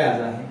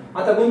 व्याज आहे.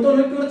 आता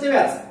गुंतवणुकीवरचे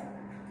व्याज,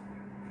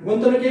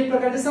 गुंतवणूक एक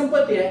प्रकारची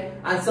संपत्ती आहे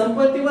आणि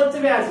संपत्तीवरचे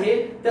व्याज हे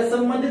त्या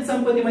संबंधित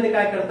संपत्तीमध्ये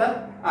काय करतात?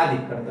 अधिक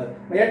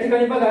करतात. या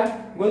ठिकाणी बघा,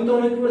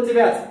 गुंतवणुकीवरचे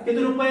व्याज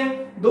किती रुपये?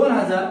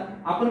 2,000.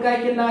 आपण काय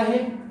केलं आहे?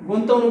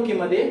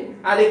 गुंतवणुकीमध्ये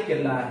अधिक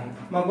केलं आहे.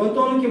 मग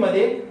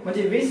गुंतवणुकीमध्ये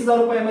म्हणजे 20,000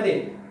 रुपयामध्ये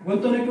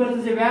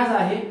गुंतवणुकीवरचे जे व्याज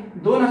आहे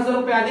 2,000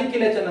 रुपये अधिक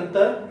केल्याच्या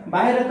नंतर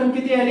बाहेर रक्कम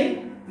किती आली?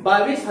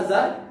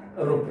 22,000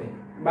 रुपये.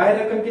 बाहेर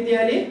रक्कम किती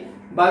आली?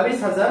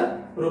 22,000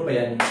 रुपये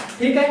आली.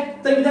 ठीक आहे.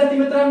 तर विद्यार्थी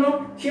मित्रांनो,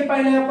 हे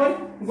पाहिले आपण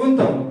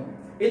गुंतवणूक.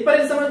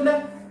 इथपर्यंत समजलं?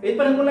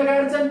 इथपर्यंत कोणाला काय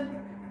अडचण?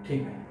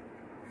 ठीक आहे.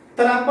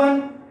 तर आपण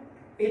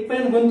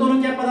इथपर्यंत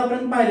गुंतवणूक या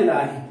पदापर्यंत पाहिलेलं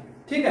आहे.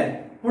 ठीक आहे.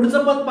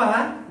 पुढचं पद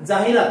पहा,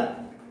 जाहिरात.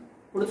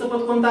 पुढचं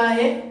पद कोणतं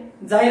आहे?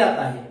 जाहिरात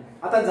आहे.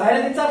 आता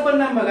जाहिरातीचा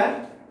परिणाम बघा.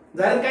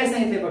 जाहिरात काय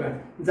सांगितले बघा.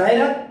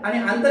 जाहिरात आणि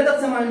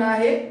अंतर्गत समायोजन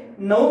आहे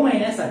 9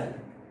 महिन्यासाठी.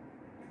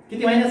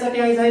 किती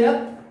महिन्यासाठी आहे जाहिरात?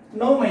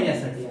 9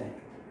 महिन्यासाठी आहे.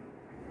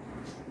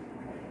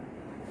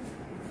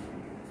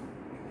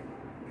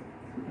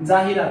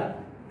 जाहिरात.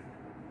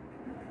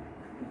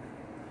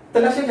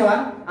 तर लक्षात ठेवा,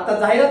 आता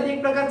जाहिरात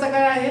एक प्रकारचा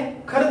काय आहे?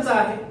 खर्च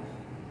आहे.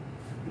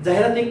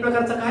 जाहिरात एक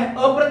प्रकारचा काय?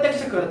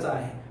 अप्रत्यक्ष खर्च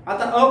आहे.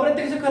 आता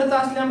अप्रत्यक्ष खर्च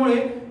असल्यामुळे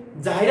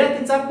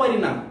जाहिरातीचा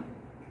परिणाम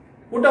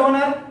कुठं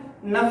होणार?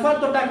 नफा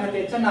तोटा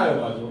खात्याच्या डाव्या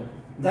बाजूवर.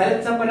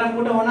 जाहिरातीचा परिणाम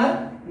कुठं होणार?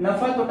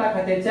 नफा तोटा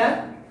खात्याच्या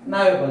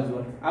डाव्या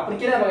बाजूवर. आपण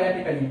केला बघा या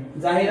ठिकाणी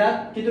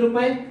जाहिरात किती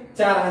रुपये?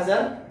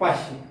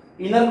 4500.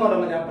 इनर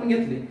कॉलम मध्ये आपण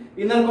घेतले.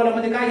 इनर कॉलम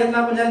मध्ये काय घेतला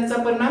आपण?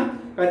 जाहिरातीचा परिणाम,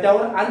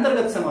 त्यावर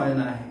अंतर्गत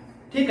समायोजन आहे.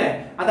 ठीक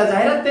आहे. आता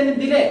जाहिरात त्यांनी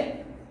दिले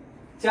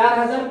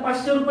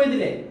 4500 रुपये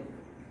दिले,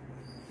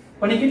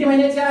 पण किती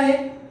महिन्याची आहे?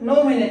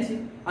 9 महिन्याची.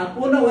 आणि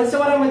पूर्ण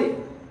वर्षभरामध्ये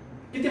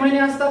किती महिने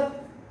असतात?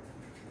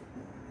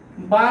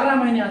 12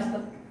 महिने असतात.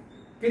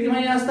 किती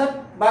महिने असतात?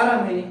 12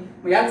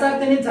 महिने. याचा अर्थ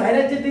त्यांनी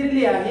जाहिरात जी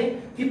दिलेली आहे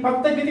ती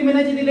फक्त किती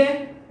महिन्याची दिली?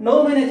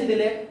 9 महिन्याची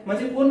दिली.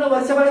 म्हणजे पूर्ण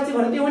वर्षभराची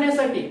भरती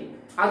होण्यासाठी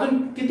अजून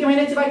किती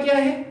महिन्याची बाकी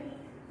आहे?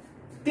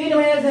 3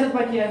 महिन्याची जाहिरात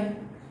बाकी आहे.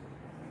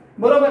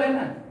 बरोबर आहे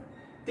ना?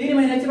 3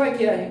 महिन्याची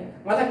बाकी आहे.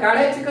 मग आता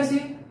काढायची कशी?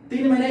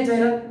 3 महिन्याची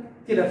जाहिरात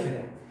ती लक्षात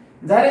द्या.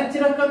 जाहिरातची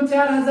रक्कम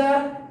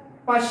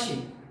 4500.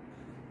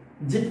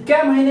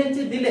 जितक्या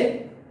महिन्याची दिले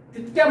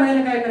तितक्या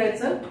महिन्याला काय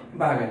करायचं?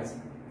 भागायचं.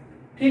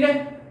 ठीक आहे.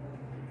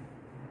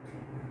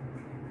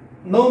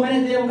 9 महिने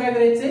दिले, काय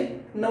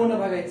करायचे? 9 न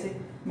भागायचे.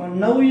 मग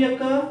 9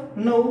 1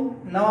 9,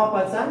 9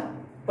 5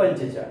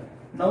 45,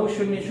 9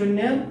 0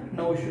 0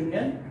 9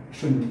 0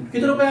 0.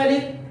 किती रुपये आले?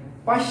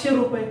 500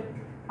 रुपये.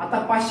 आता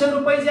 500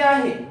 रुपये जे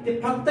आहे ते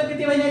फक्त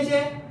किती महिन्याचे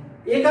आहे?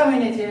 एका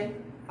महिन्याचे आहे.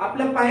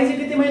 आपल्याला पाहिजे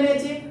किती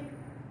महिन्याची?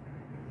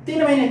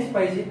 3 महिन्याची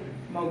पाहिजे.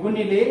 मग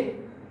गुणिले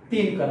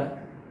 3 करा.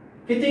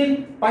 किती?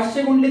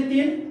 500 गुणिले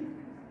 3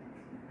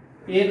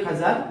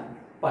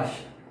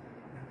 1500.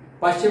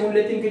 500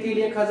 गुणिले 3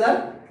 किती?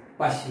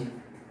 1500.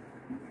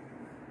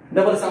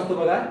 डबल सांगतो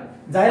बघा.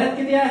 जाहिरात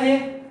किती आहे?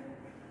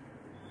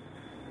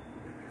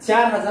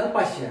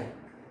 4500 आहे.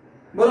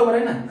 बरोबर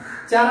आहे ना?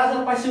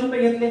 4500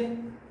 रुपये घेतले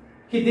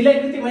की दिले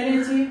किती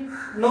महिन्याची?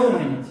 9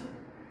 महिन्याची.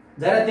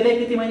 जाहिरात दिले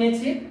किती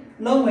महिन्याची?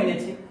 9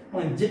 महिन्याची.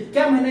 मग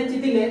जितक्या महिन्याची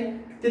दिले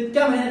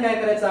तितक्या महिन्यात काय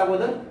करायचं?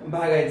 अगोदर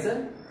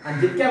भागायचं. आणि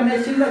जितक्या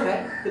महिन्यात शिल्लक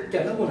आहे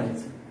तितक्यानं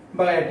गुणायचं.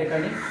 बघा या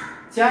ठिकाणी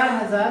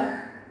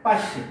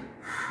 4500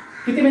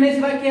 किती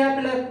महिन्याची बाकी आहे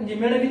आपल्याला? म्हणजे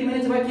मिळणं किती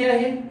महिन्याची बाकी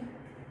आहे?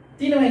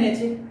 3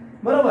 महिन्याची.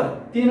 बरोबर?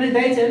 3 महिने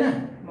द्यायचे आहे ना.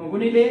 मग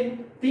गुणिले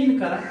 3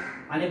 करा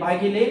आणि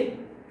भागिले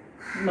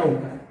 9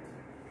 करा.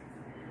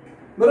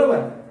 बरोबर?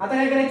 आता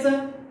काय करायचं?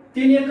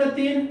 3 1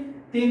 3,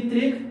 3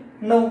 3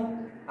 9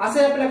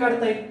 असं आपल्याला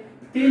काढता येईल.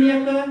 3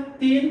 1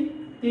 3,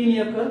 3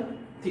 1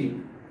 3.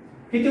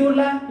 किती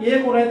उरला?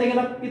 1 उरायचा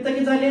गेला. इथं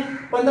किती झाले?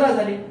 15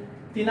 झाले.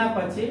 3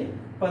 5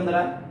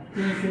 15,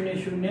 3 0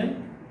 0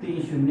 3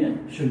 0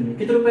 0.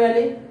 किती रुपये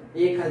आले?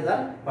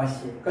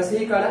 1500.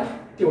 कसेही काढा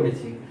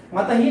तेवढेच.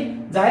 मग आता ही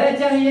जाहिरात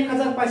जी आहे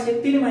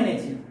 1500 3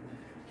 महिन्याची,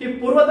 ही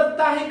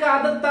पूर्वदत्त आहे का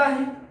आदत्त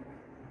आहे?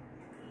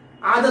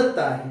 आदत्त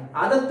आहे.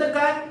 आदत्त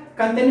काय?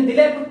 कारण त्यांनी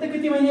दिले फक्त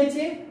किती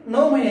महिन्याची?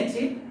 9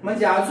 महिन्याची.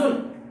 म्हणजे अजून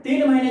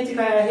 3 महिन्याची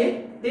काय आहे?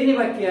 देणी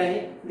बाकी आहे.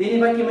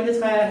 देणी बाकी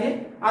म्हणजेच काय आहे?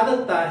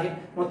 आदत्त आहे.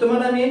 मग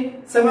तुम्हाला मी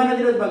समायोजन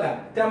दिलं बघा.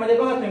 त्यामध्ये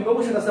बघा तुम्ही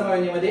बघू शकता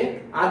समायोजनामध्ये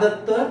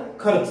आदत्त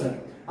खर्च.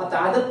 आता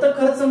आदत्त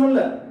खर्च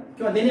म्हणलं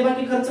किंवा देणी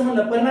बाकी खर्च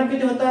म्हणलं परिणाम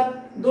किती होतात?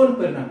 2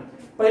 परिणाम.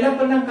 पहिला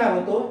परिणाम काय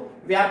होतो?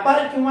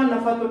 व्यापार किंवा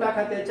नफा तोटा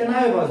खात्याच्या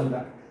डाव्या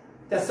बाजूला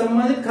त्या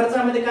संबंधित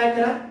खर्चामध्ये काय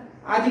करा?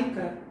 अधिक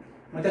करा.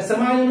 मग त्या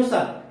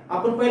समायोजनानुसार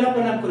आपण पहिला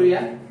परिणाम करूया.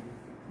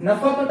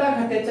 नफा तोटा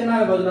खात्याच्या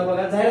डाव्या बाजूला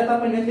बघा जाहिरात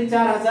आपण घेतली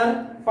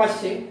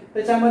 4500.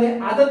 त्याच्यामध्ये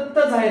आदत्त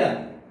जाहिरात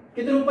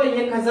किती रुपये?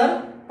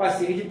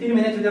 1500. ही 3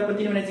 महिन्याची आपण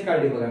 3 महिन्याची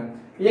काढली बघा.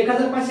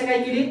 1500 काय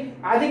केली?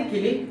 अधिक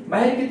केली.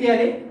 बाहेर किती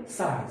आले?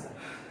 6000.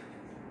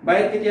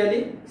 बाहेर किती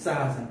आले?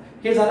 6000.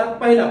 हे झाला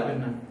पहिला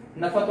परिणाम.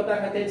 नफा तोटा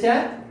खात्याच्या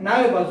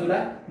डाव्या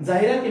बाजूला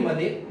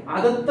जाहिरातीमध्ये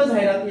आदत्त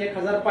जाहिरात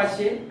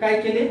 1500 काय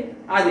केले?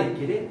 अधिक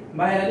केले.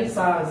 बाहेर आले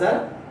 6000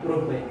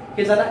 रुपये.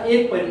 हे झाला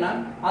एक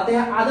परिणाम. आता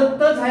ह्या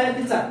आदत्त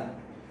जाहिरातीचा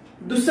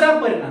दुसरा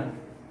परिणाम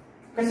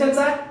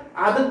कशाचा?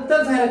 आदत्त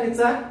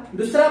जाहिरातीचा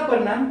दुसरा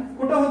परिणाम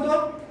कुठं होतो?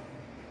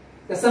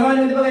 त्या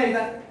समायोजनामध्ये बघा एकदा.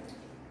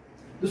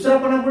 दुसरा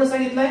परिणाम पुढे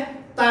सांगितलाय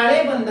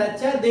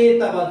ताळेबंदाच्या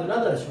देयता बाजूला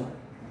दर्शवा.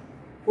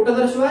 कुठं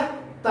दर्शवा?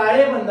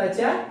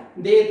 ताळेबंदाच्या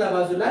देयता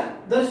बाजूला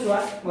दर्शवा.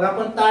 मग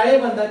आपण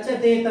ताळेबंदाच्या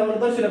देयतावर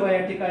दर्शवलं बघा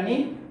या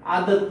ठिकाणी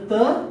आदत्त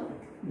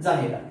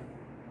जाहिरात.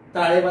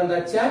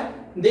 ताळेबंदाच्या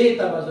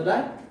देयता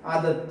बाजूला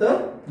आदत्त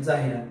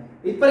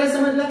जाहिरात. इथपर्यंत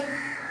समजलं?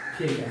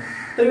 ठीक आहे.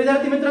 तर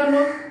विद्यार्थी मित्रांनो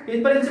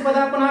इथपर्यंतचे पद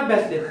आपण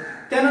अभ्यासले.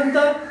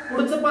 त्यानंतर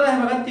पुढचं पद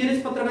आहे बघा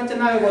 30 पत्रकाच्या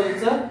नावे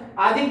बाजूचं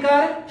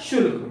अधिकार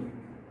शुल्क.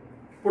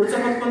 पुढचं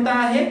पद कोणतं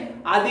आहे?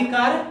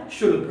 अधिकार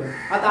शुल्क.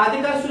 आता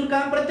अधिकार शुल्क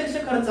हा प्रत्यक्ष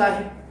खर्च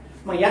आहे,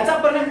 मग याचा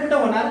परिणाम कुठे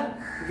होणार?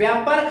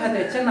 व्यापार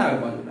खात्याच्या नावे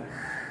बाजूला.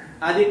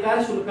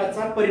 अधिकार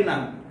शुल्काचा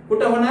परिणाम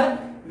कुठे होणार?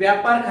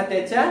 व्यापार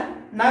खात्याच्या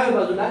नावे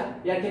बाजूला.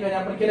 या ठिकाणी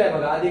आपण केलंय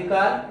बघा,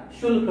 अधिकार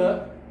शुल्क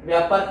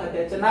व्यापार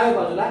खात्याच्या नावे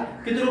बाजूला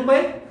किती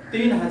रुपये?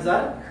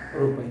 3000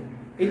 रुपये.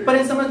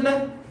 इथपर्यंत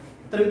समजलं?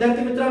 तर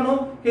विद्यार्थी मित्रांनो,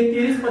 हे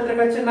 30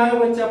 पत्रकाच्या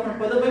नावेवरचे आपण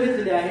पद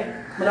बघितलेले आहे.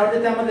 मला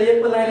वाटतं त्यामध्ये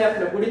एक पद राहिले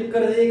आपलं, बुडीत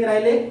कर्ज एक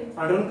राहिले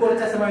आणि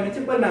ऋणकोच्या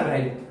समायोजनाचे परिणाम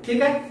राहिले.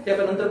 ठीक आहे, ते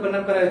आपण नंतर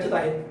परिणाम करायचे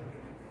आहेत.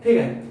 ठीक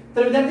आहे,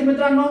 तर विद्यार्थी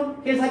मित्रांनो,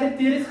 हे झाले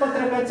 30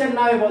 पत्रकाच्या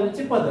नावे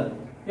बाजूचे पद.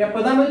 या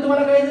पदामध्ये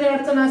तुम्हाला काही जरी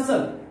अडचण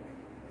असेल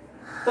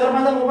तर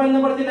माझा मोबाईल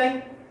नंबर दिलाय,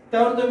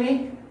 त्यावर तुम्ही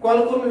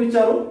कॉल करून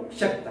विचारू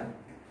शकता.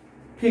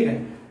 ठीक आहे,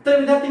 तर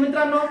विद्यार्थी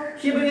मित्रांनो,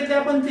 ही बघितली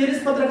आपण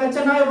 30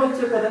 पत्रकाच्या नावे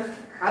बाजूचे पद.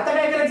 आता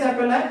काय करायचं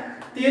आपल्याला?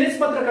 30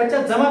 पत्रकाच्या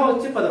जमा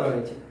बाजूचे पद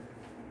बघायचे.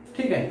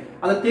 ठीक आहे,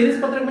 आता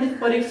 30 पत्रक म्हणजे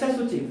परीक्षा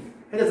सूची,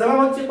 ह्याच्या जमा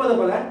बाजूचे पद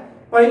बघा.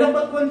 पहिलं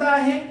पद कोणतं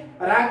आहे?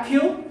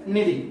 राखीव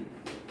निधी.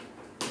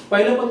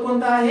 पहिलं पद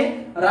कोणतं आहे?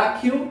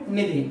 राखीव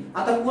निधी.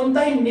 आता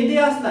कोणताही निधी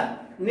असला,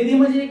 निधी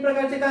म्हणजे एक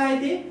प्रकारचे काय आहे?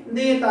 ती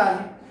देयता आहे.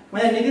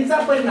 म्हणजे निधीचा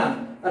परिणाम,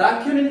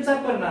 राखीव निधीचा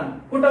परिणाम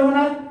कुठं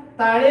होणार?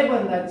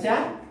 ताळेबंदाच्या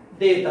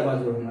देयता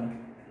बाजूवर होणार.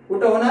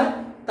 कुठं होणार?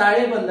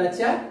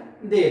 ताळेबंदाच्या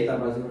देयता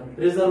बाजूवर.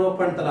 रिझर्व्ह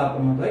फंड त्याला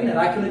आपण म्हणतो ना.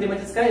 राखीव निधी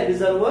म्हणजे काय?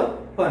 Reserve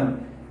fund.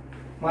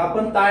 मग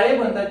आपण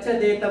ताळेबंदाच्या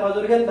देयता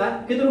बाजूवर घेतला,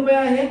 किती रुपये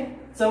आहे?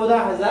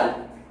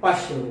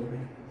 14,500 रुपये.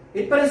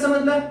 इथपर्यंत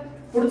समजलं?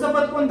 पुढचं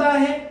पद कोणतं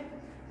आहे?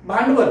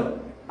 भांडवल.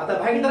 आता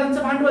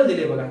भागीदारांचं भांडवल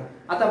दिले बघा.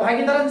 आता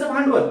भागीदारांचं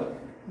भांडवल,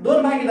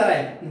 दोन भागीदार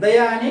आहेत,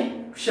 दया आणि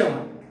क्षमा.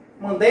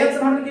 मग दयाचं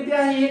भांडवल किती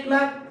आहे?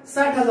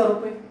 1,60,000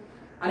 रुपये.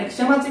 आणि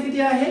क्षमाचे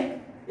किती आहे?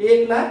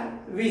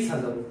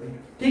 1,20,000 रुपये.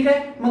 ठीक आहे,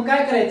 मग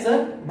काय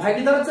करायचं?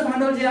 भागीदाराचं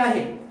भांडवल जे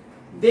आहे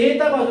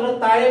देयता बाजूला,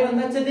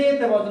 ताळेबंदाच्या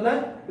देयता बाजूला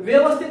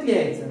व्यवस्थित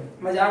लिहायचं.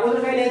 म्हणजे अगोदर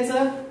काय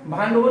लिहायचं?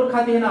 भांडवल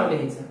खाते हे नाव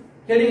लिहायचं,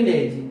 हेडिंग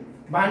लिहायची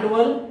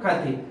भांडवल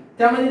खाते.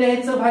 त्यामध्ये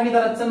लिहायचं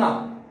भागीदाराचं नाव.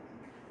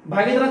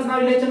 भागीदाराचं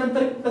नाव लिहायच्या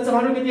नंतर त्याचं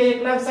भांडवल किती आहे?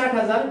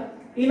 1,60,000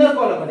 इनर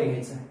कॉलम मध्ये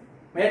घ्यायचं.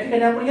 या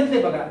ठिकाणी आपण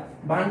घेतले बघा,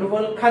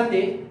 भांडवल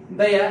खाते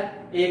दया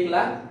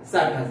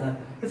 1,60,000.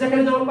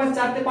 त्याच्याकडे जवळपास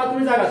 4 ते 5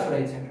 जागा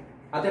सोडायच्या.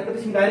 आता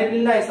प्रतिष्ठित डायरेक्ट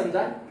लिहिलं आहे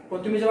समजा,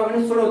 पण तुम्ही जेव्हा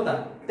गणित सोडवता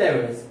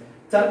त्यावेळेस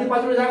 4 ते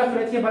 5 जागा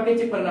सोडायची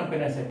बाकीचे परिणाम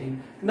करण्यासाठी.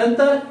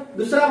 नंतर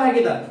दुसरा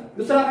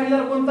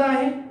भागीदार कोणता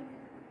आहे?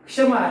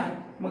 क्षमा आहे.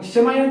 मग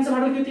क्षमा यांचं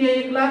भांडवल किती आहे?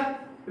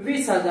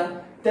 1,20,000.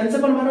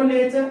 त्यांचं पण भांडवल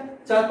लिहायचं,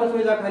 4-5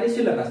 जागा खाली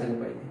शिल्लक असायला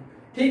पाहिजे.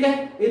 ठीक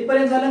आहे,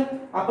 इथपर्यंत झालं.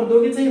 आपण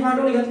दोघीचंही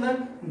भांडवल घेतलं.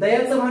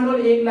 दयाचं भांडवल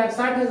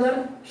 1,60,000,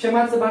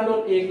 क्षमाचं भांडवल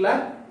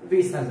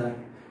 1,20,000.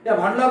 या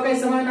भांडवलावर काही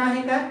समायोजन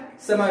आहे का?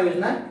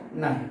 समायोजन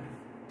नाही.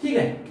 ठीक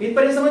आहे,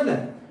 इथपर्यंत समजलं?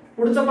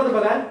 पुढचं पद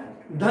बघा,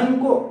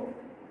 धनको.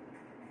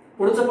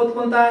 पुढचं पद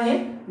कोणतं आहे?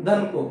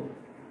 धनको.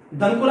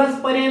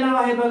 धनकोलाच पर्याय नाव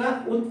आहे बघा,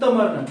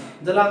 उत्तमर्ण,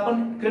 ज्याला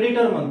आपण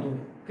क्रेडिटर म्हणतो,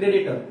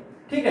 क्रेडिटर.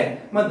 ठीक आहे,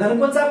 मग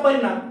धनकोचा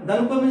परिणाम,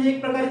 धनको म्हणजे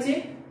एक प्रकारची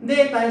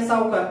देयता आहे,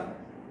 सावकार.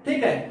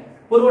 ठीक आहे,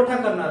 पुरवठा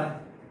करणारा,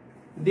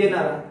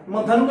 देणारा.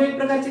 मग धनको एक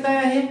प्रकारची काय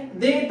आहे?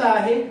 देयता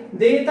आहे.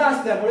 देयता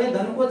असल्यामुळे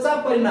धनकोचा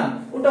परिणाम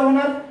कुठं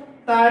होणार?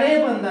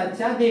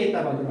 ताळेबंदाच्या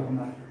देयता बाजूला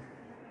होणार.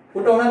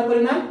 कुठं होणार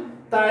परिणाम?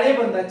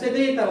 ताळेबंदाच्या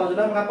देयता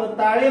बाजूला. मग आपण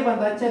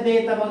ताळेबंदाच्या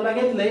देयता बाजूला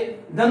घेतलंय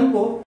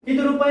धनको. किती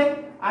रुपये?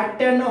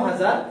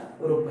 98,000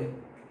 रुपये.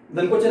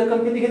 धनकोची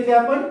रक्कम किती घेतली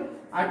आपण?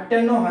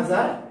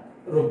 98,000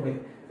 रुपये.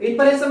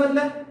 इथपर्यंत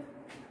समजलं?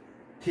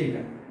 ठीक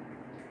आहे,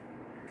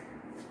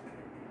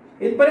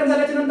 इथपर्यंत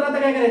झाल्याच्या नंतर आता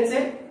काय करायचंय?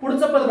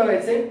 पुढचं पद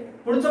बघायचंय.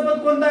 पुढचं पद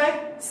कोणतं आहे?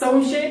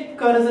 संशयित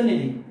कर्ज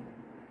निधी.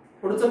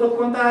 पुढचं पद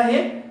कोणतं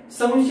आहे?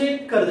 संशयित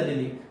कर्ज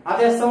निधी.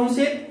 आता या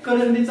संशयित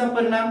कर्ज निधीचा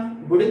परिणाम,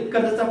 बुडीत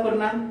कर्जाचा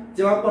परिणाम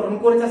जेव्हा आपण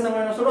ऋणकोच्या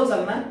समायोजन सोडवचाल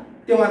ना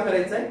तेव्हा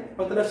करायचा आहे,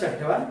 फक्त लक्षात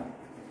ठेवा.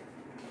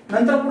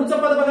 नंतर पुढचं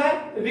पद बघा,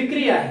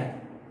 विक्री आहे.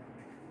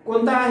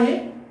 कोणता आहे?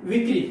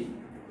 विक्री.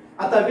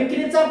 आता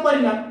विक्रीचा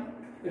परिणाम,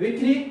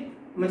 विक्री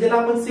म्हणजे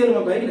आपण सेल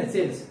म्हणतो आहे ना,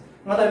 सेल्स.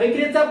 मग आता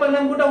विक्रीचा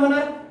परिणाम कुठं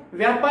होणार?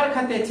 व्यापार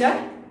खात्याच्या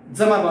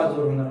जमा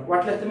बाजूवर होणार.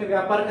 वाटल्यास तुम्ही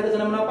व्यापार खात्याचा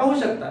नमुना पाहू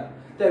शकता.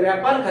 त्या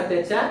व्यापार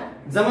खात्याच्या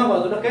जमा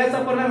बाजूला कायचा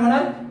परिणाम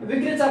होणार?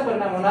 विक्रीचा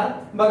परिणाम होणार.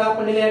 बघा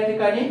आपण या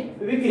ठिकाणी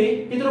विक्री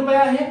किती रुपये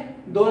आहे?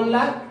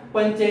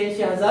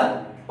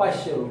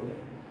 2,85,500 रुपये.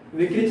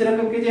 विक्रीची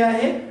रक्कम किती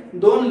आहे?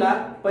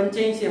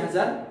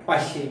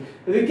 2,85,500.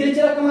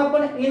 विक्रीची रक्कम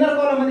आपण इनर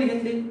कॉलम मध्ये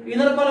घेतली.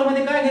 इनर कॉलम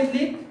मध्ये काय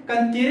घेतली?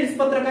 कारण 30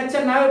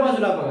 पत्रकाच्या नावे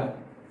बाजूला बघा,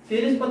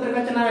 30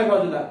 पत्रकाच्या नावे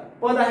बाजूला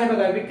पद आहे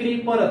बघा, विक्री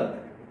परत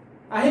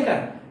आहे का?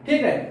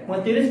 ठीक आहे, मग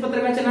 30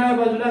 पत्रकाच्या नावे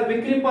बाजूला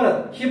विक्री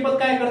परत हे पद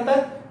काय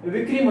करतात?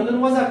 विक्री मधून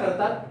वजा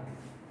करतात.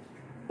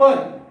 पण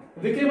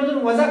विक्री मधून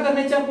वजा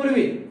करण्याच्या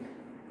पूर्वी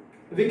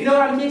विक्रीवर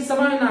आणखी एक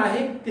समायोजन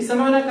आहे. ती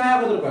समायोजन काय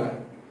अगोदर बघा.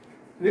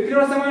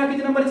 विक्रीवर समायोजन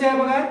किती नंबरची आहे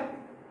बघा?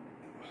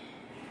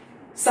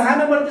 6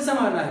 नंबरची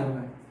समायोजन आहे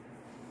बघा.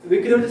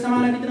 विक्रीवरची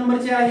समायोजन किती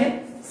नंबरची आहे?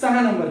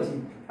 6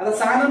 नंबरची. आता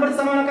 6 नंबरची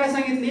समायोजन काय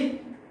सांगितली?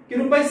 की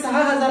रुपये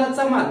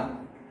 6,000चा माल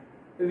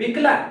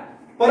विकला,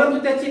 परंतु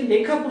त्याची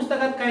लेखा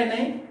पुस्तकात काय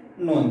नाही?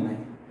 नोंद नाही.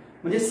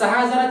 म्हणजे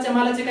 6000च्या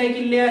मालाची काय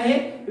केलेली आहे,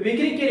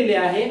 विक्री केलेली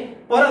आहे,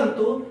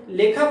 परंतु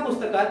लेखा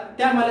पुस्तकात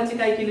त्या मालाची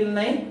काय केलेली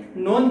नाही,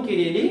 नोंद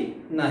केलेली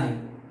नाही.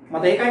 मग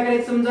आता हे काय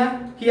करायचं, समजा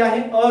ही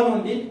आहे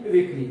अनोंदित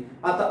विक्री.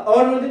 आता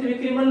अनोंदित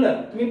विक्री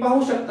म्हणलं तुम्ही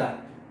पाहू शकता,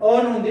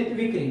 अनोंदित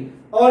विक्री,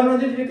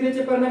 अनोंदित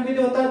विक्रीचे परिणाम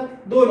किती होतात,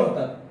 2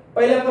 होतात.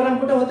 पहिला परिणाम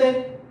कुठे होते,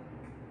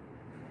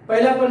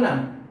 पहिला परिणाम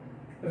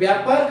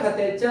व्यापार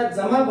खात्याच्या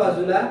जमा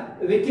बाजूला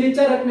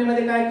विक्रीच्या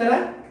रकमेमध्ये काय करा,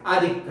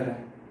 अधिक करा.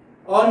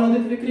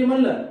 अनोंदित विक्री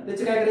म्हणलं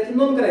त्याची काय करायची,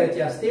 नोंद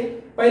करायची असते.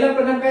 पहिला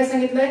परिणाम काय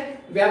सांगितलंय,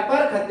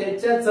 व्यापार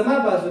खात्याच्या जमा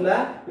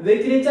बाजूला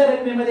विक्रीच्या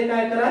रकमेमध्ये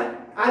काय करा,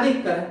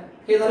 अधिक करा.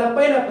 हे झाला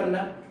पहिला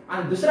परिणाम.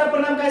 आणि दुसरा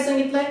परिणाम काय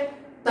सांगितलाय,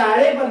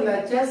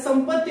 ताळेबंदाच्या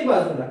संपत्ती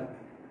बाजूला,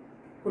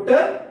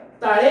 कुठं,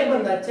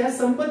 ताळेबंदाच्या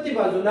संपत्ती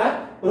बाजूला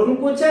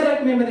ऋणकोच्या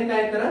रकमेमध्ये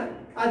काय करा,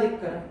 अधिक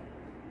करा.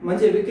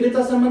 म्हणजे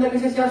विक्रीचा संबंध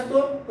कशाशी असतो,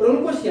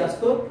 ऋणकोशी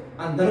असतो,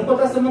 आणि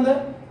धनकोचा संबंध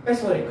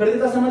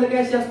खरेदीचा संबंध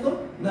कशाशी असतो,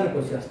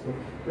 धनकोशी असतो.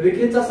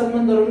 विक्रीचा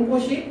संबंध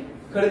ऋणकोशी,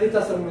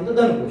 खरेदीचा संबंध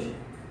धनकोशी.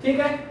 ठीक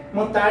आहे.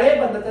 मग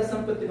ताळेबंदाच्या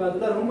संपत्ती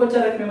बाजूला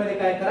ऋणकोच्या रकमेमध्ये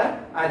काय करा,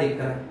 अधिक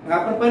करा. मग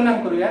आपण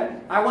परिणाम करूया.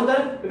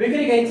 अगोदर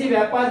विक्री घ्यायची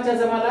व्यापारच्या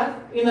जमाला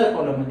इनर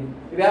कॉलम मध्ये,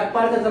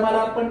 व्यापारच्या जमाला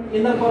आपण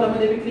इनर कॉलम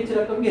मध्ये विक्रीची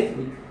रक्कम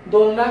घेतली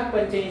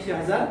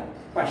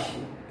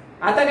 2,85,500.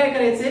 आता काय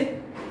करायचे,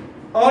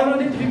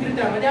 अनोंदित विक्री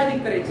त्यामध्ये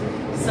अधिक करायची.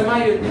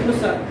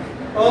 समायोजनेनुसार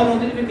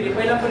अनोंदित विक्री,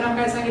 पहिला परिणाम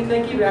काय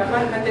सांगितलंय की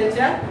व्यापार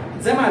खात्याच्या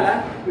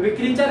जमाला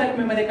विक्रीच्या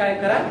रकमेमध्ये काय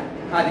करा,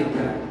 अधिक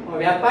करा.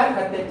 व्यापार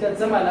खात्याच्या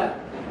जमाला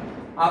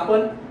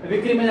आपण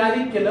विक्रीमध्ये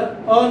अधिक केलं,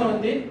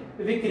 अनोंदित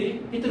विक्री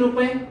किती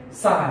रुपये,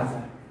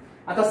 6000.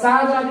 आता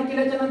 6000 अधिक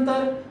केल्याच्या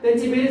नंतर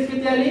त्यांची बेरीज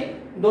किती आली,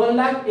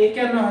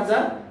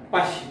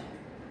 2,91,500.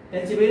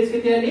 त्यांची बेरीज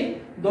किती आली,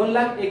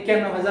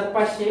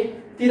 2,91,500.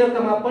 ती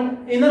रक्कम आपण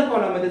इनर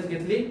कॉलम मध्येच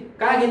घेतली.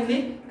 काय घेतली,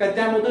 का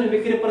त्यामधून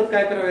विक्री परत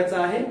काय करायचं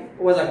आहे,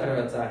 वजा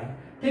करायचा आहे.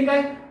 ठीक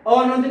आहे.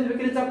 अनोंदित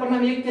विक्रीचा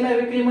परिणाम 1 केला,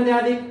 विक्रीमध्ये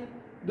अधिक.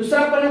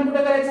 दुसरा परिणाम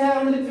कुठे करायचा आहे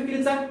अनोंदित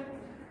विक्रीचा,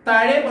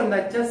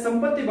 ताळेबंदाच्या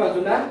संपत्ती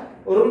बाजूला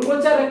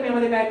ऋणकोच्या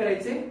रकमेमध्ये काय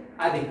करायचे,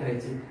 अधिक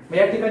करायचे. मग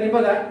या ठिकाणी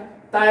बघा,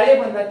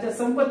 ताळेबंदाच्या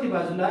संपत्ती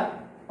बाजूला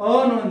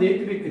अनोंदित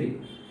विक्री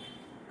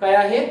काय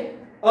आहे,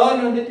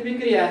 अनोंदित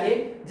विक्री आहे,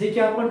 जी की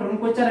आपण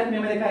ऋणकोच्या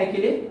रकमेमध्ये काय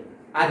केले,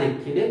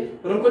 अधिक केले.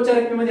 ऋणकोच्या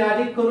रकमेमध्ये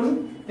अधिक करून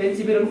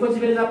त्यांची ऋणकोची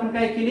बेरीज आपण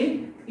काय केली,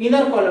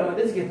 इनर कॉलम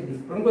मध्येच घेतली.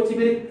 ऋणकोची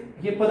बेरीज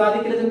हे पद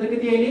अधिक केल्यानंतर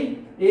किती येईल,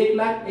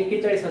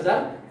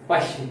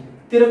 1,41,500.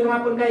 ती रक्कम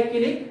आपण काय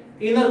केली,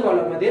 इनर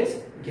कॉलम मध्येच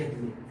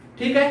घेतली.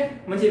 ठीक आहे.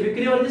 म्हणजे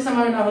विक्रीवरची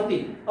समायोजन होती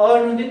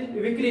अनोंदित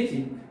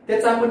विक्रीची,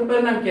 त्याचा आपण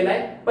परिणाम केलाय.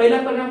 पहिला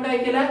परिणाम काय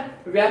केला,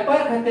 व्यापार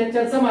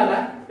खात्याच्या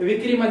जमाला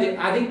विक्रीमध्ये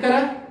अधिक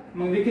करा,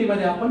 मग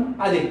विक्रीमध्ये आपण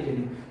अधिक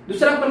केली.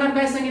 दुसरा परिणाम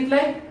काय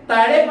सांगितलाय,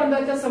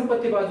 ताळेबंदाच्या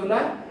संपत्ती बाजूला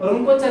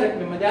ऋणकोच्या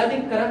रकमेमध्ये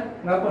अधिक करा,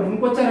 मग आपण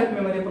ऋणकोच्या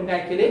रकमेमध्ये पण काय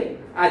केले,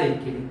 अधिक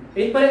केली.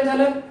 इथपर्यंत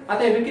झालं.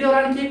 आता विक्रीवर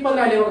आणखी एक पद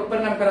आले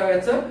परिणाम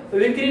करायचं,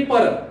 विक्री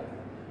परत,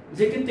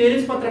 जे की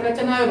 23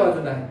 पत्रकाच्या नावे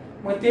बाजूला आहे.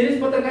 मग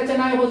 23 पत्रकाच्या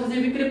नावे बाजूला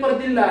जे विक्री परत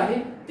दिलेलं आहे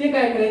ते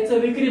काय करायचं,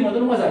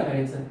 विक्रीमधून वजा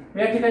करायचं.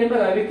 या ठिकाणी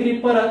बघा, विक्री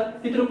परत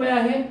किती रुपये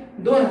आहे,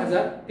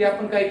 2000. ते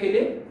आपण काय केले,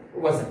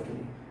 वजा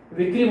केले.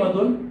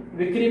 विक्रीमधून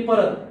विक्री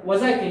परत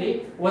वजा केली.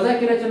 वजा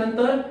केल्याच्या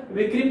नंतर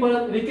विक्री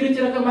परत,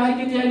 विक्रीची रक्कम बाहेर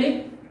किती आली,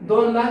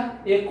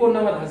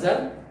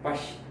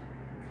 2,89,500.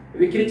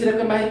 विक्रीची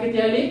रक्कम बाहेर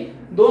किती आली,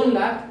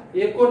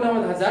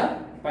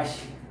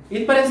 2,89,500.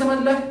 इथपर्यंत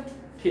समजलं.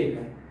 ठीक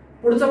आहे.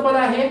 पुढचं पद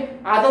आहे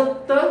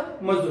आदत्त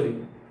मजुरी.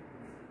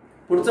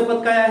 पुढचं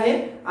पद काय आहे,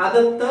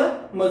 आदत्त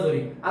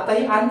मजुरी. आता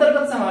ही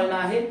अंतर्गत समायोजन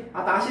आहे.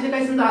 आता असे जे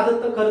काही समजा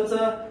आदत्त खर्च,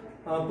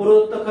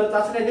 पूर्वोक्त खर्च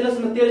असं काही दिलं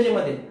समजा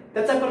तेरजेमध्ये,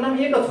 त्याचा परिणाम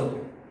एकच होतो.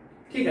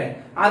 ठीक आहे.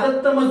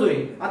 आदत्त मजुरी.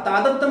 आता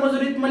आदत्त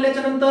मजुरीत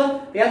म्हणल्याच्या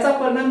नंतर याचा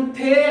परिणाम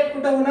थेट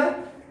कुठं होणार,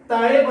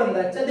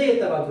 ताळेबंदाच्या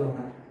देयता बाजूला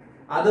होणार.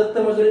 आदत्त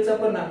मजुरीचा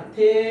परिणाम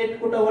थेट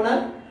कुठं होणार,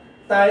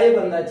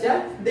 ताळेबंदाच्या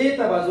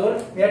देयता बाजूवर.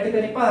 या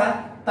ठिकाणी पहा,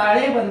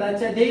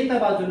 ताळेबंदाच्या देयता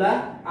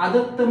बाजूला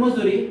आदत्त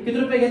मजुरी किती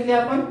रुपये घेतले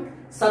आपण,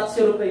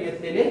 700 रुपये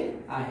घेतलेले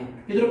आहे.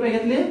 किती रुपये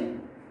घेतले,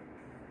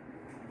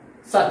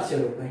 700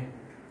 रुपये.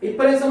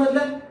 इथपर्यंत समजलं.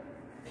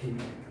 ठीक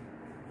आहे.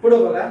 पुढे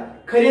बघा,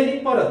 खरेदी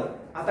परत.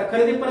 आता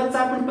खरेदी परतचा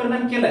आपण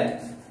परिणाम केलाय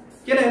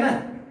ना,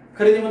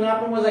 खरेदी म्हणून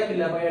आपण वजा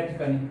केला या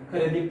ठिकाणी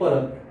खरेदी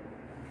परत.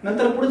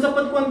 नंतर पुढचं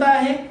पद कोणतं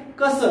आहे,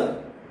 कसर.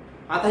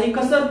 आता ही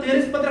कसर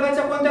 23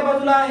 पत्रकाच्या कोणत्या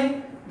बाजूला आहे,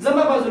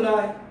 जमा बाजूला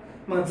आहे.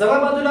 मग जमा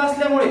बाजूला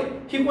असल्यामुळे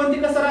ही कोणती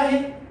कसर आहे,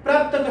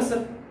 प्राप्त कसर.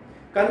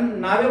 कारण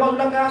नावे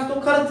बाजूला काय असतो,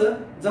 खर्च,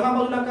 जमा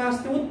बाजूला काय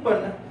असते,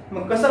 उत्पन्न.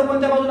 मग कसर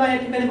कोणत्या बाजूला आहे,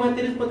 या ठिकाणी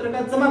 23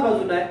 पत्रकात जमा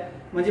बाजूला आहे.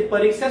 म्हणजे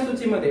परीक्षा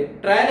सूचीमध्ये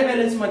ट्रायल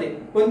बॅलन्स मध्ये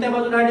कोणत्या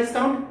बाजूला आहे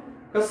डिस्काउंट,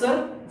 कसर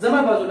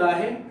जमा बाजूला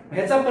आहे.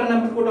 ह्याचा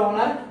परिणाम कुठे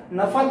होणार,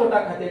 नफा तोटा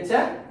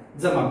खात्याच्या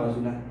जमा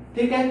बाजूला.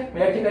 ठीक आहे.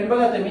 या ठिकाणी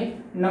बघा तुम्ही,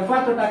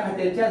 नफा तोटा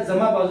खात्याच्या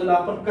जमा बाजूला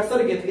आपण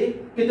कसर घेतली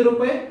किती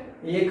रुपये,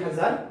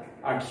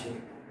 1,800.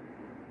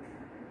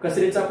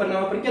 कसरीचा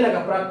परिणाम आपण केला का,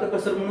 प्राप्त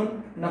कसर म्हणून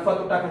नफा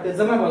तोटा खाते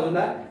जमा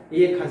बाजूला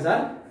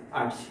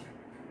 1,800.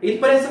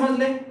 इथपर्यंत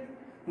समजले.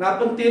 मग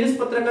आपण 23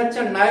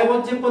 पत्रकाच्या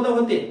नायवत जे पद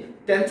होते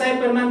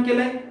त्यांचाही परिणाम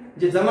केलाय.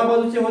 जे जमा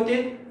बाजूचे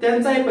होते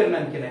त्यांचाही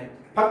परिणाम केलाय.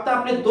 फक्त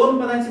आपले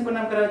दोन पदांचे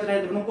परिणाम करायचे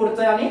राहिले,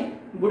 ऋणकोडचा आणि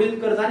बुडीत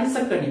कर्ज आणि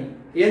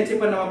सकणी यांचे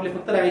परिणाम आपले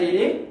फक्त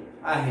राहिलेले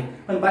आहे.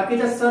 पण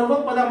बाकीच्या सर्व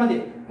पदामध्ये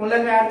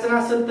कोणाला काही अडचण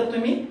असेल तर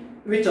तुम्ही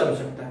विचारू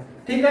शकता.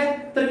 ठीक आहे.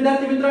 तर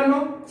विद्यार्थी मित्रांनो,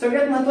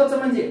 सगळ्यात महत्त्वाचं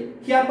म्हणजे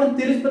की आपण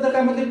 30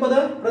 पत्रकामधली पद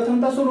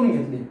प्रथमतः सोडून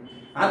घेतली.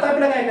 आता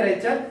आपल्याला काय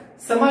करायच्या,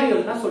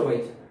 समायोजना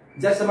सोडवायच्या.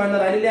 ज्या समायोजना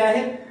राहिलेल्या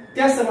आहेत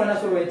त्या समायोजना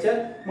सोडवायच्या.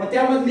 मग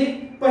त्यामधली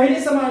पहिली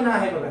समायोजना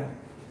आहे बघा,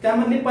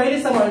 त्यामधली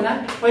पहिली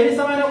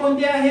समायोजना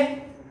कोणती आहे,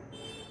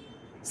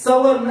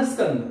 सवर्ण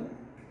स्कंद.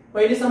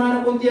 पहिली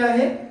समायोजना कोणती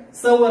आहे,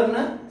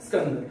 सवर्ण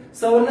स्कंद.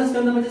 सवर्ण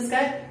स्कंद म्हणजे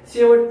काय,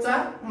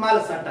 शेवटचा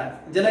मालसाठा,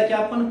 ज्याला की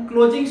आपण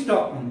क्लोजिंग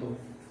स्टॉक म्हणतो.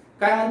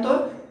 काय म्हणतो,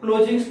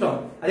 क्लोजिंग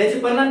स्टॉक. याचे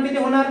परिणाम किती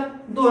होणार,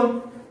 2.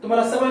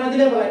 तुम्हाला समायोजना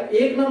दिल्या बघा,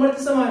 1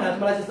 नंबरची समायोजना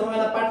तुम्हाला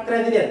समायोजना पाठ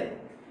करायला दिल्या,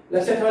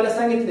 लक्षात ठेवायला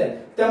सांगितल्या.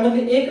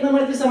 त्यामध्ये 1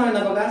 नंबरची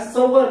समायोजना बघा,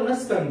 सवर्ण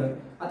स्कंद.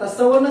 आता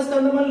सवर्ण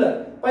स्कंद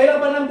म्हणलं, पहिला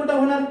परिणाम कुठं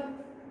होणार,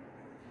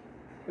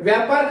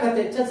 व्यापार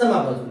खात्याच्या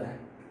जमा बाजूला.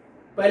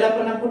 पहिला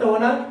परिणाम कुठं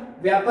होणार,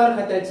 व्यापार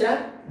खात्याच्या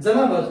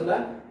जमा बाजूला.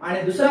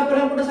 आणि दुसरा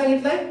परिणाम कुठं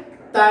सांगितलाय,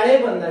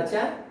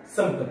 ताळेबंदाच्या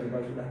संपत्ती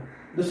बाजूला.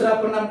 दुसरा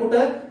परिणाम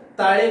कुठं,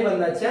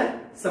 ताळेबंदाच्या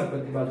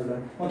संपत्ती बाजूला.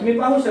 मग तुम्ही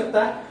पाहू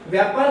शकता,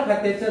 व्यापार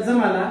खात्याच्या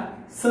जमाला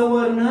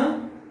सवर्ण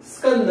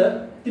स्कंद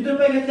किती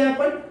रुपये घेतले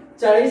आपण,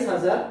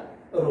 40,000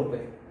 रुपये.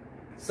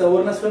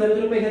 सवर्ण स्कंद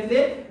किती रुपये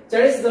घेतले,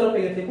 40,000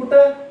 रुपये घेतले.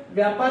 कुठं,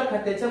 व्यापार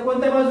खात्याच्या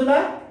कोणत्या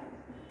बाजूला,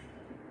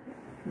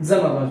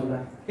 जमा बाजूला.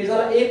 हे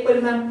झाला एक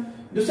परिणाम.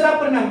 दुसरा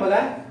परिणाम बघा,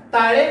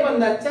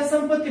 ताळेबंदाच्या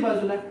संपत्ती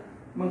बाजूला.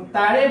 मग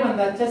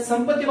ताळेबंदाच्या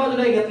संपत्ती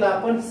बाजूला घेतला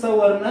आपण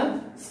सवर्ण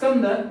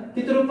स्कंद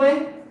किती रुपये,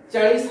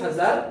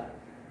 40,000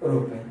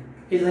 रुपये.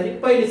 ही झाली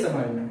पहिली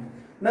समायोजना.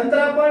 नंतर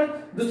आपण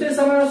दुसरी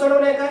समायोजना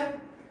सोडवली का,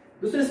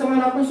 दुसरी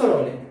समायोजना आपण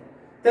सोडवली.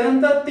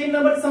 त्यानंतर 3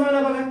 नंबरची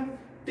समायोजना बघा,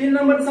 3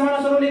 नंबरची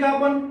समायोजना सोडवली का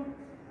आपण,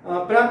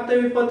 प्राप्त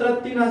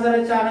विपत्रात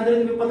 3,000च्या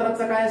अनादरित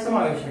विपत्राचा काय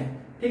समावेश आहे.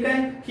 ठीक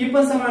आहे. ही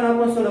पण समायोजना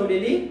आपण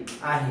सोडवलेली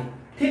आहे.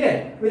 ठीक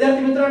आहे.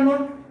 विद्यार्थी मित्रांनो,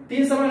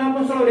 3 समायोजना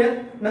आपण सोडवल्यात.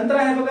 नंतर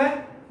आहे बघा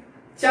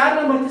 4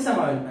 नंबरची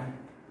समायोजना.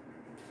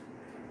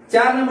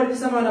 4 नंबरची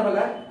समायोजना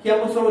बघा, ही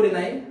आपण सोडवली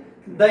नाही.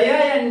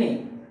 दया यांनी,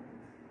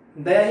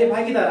 दया हे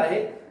भागीदार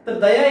आहे, तर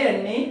दया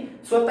यांनी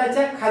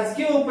स्वतःच्या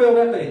खाजगी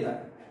उपयोगाकरिता,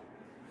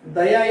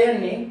 दया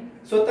यांनी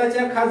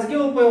स्वतःच्या खाजगी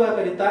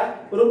उपयोगाकरिता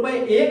रुपये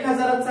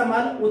 1,000चा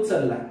माल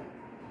उचलला.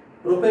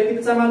 रुपये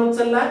कितीचा माल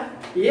उचलला,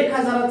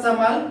 1,000चा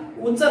माल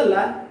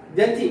उचलला.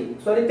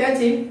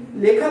 त्याची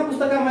लेखा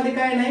पुस्तकामध्ये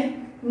काय नाही,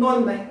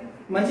 नोंद नाही.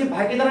 म्हणजे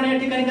भागीदाराने या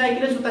ठिकाणी काय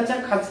केले, स्वतःच्या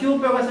खाजगी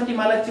उपयोगासाठी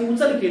मालाची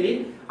उचल केली.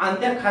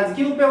 आणि त्या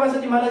खाजगी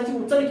उपयोगासाठी मालाची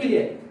उचल केली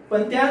आहे,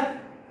 पण त्या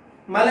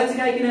मालाची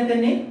काय केली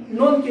त्यांनी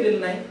नोंद केलेली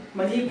नाही.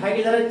 म्हणजे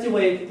भागीदाराची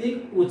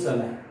वैयक्तिक उचल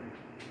आहे.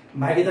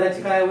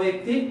 भागीदाराची काय,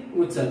 वैयक्तिक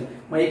उचल.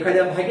 मग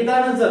एखाद्या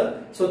भागीदारानं जर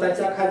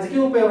स्वतःच्या खाजगी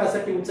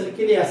उपयोगासाठी उचल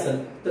केली असेल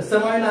तर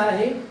समायोजना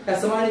आहे. त्या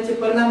समायोजनेचे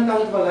परिणाम काय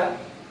होत बघा,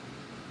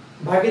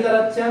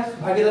 भागीदाराने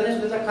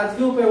स्वतःच्या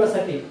खाजगी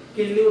उपयोगासाठी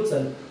केलेली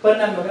उचल.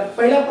 परिणाम बघा,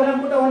 पहिला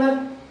परिणाम कुठं होणार,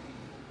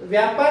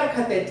 व्यापार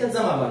खात्याच्या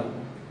जमा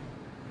बाजूला.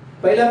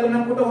 पहिला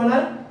परिणाम कुठं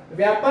होणार,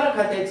 व्यापार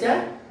खात्याच्या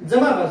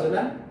जमा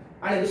बाजूला.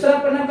 आणि दुसरा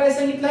परिणाम काय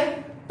सांगितलाय,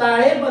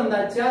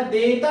 ताळेबंदाच्या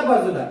देयता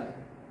बाजूला.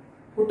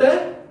 कुठं,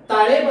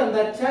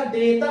 ताळेबंदाच्या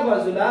देयता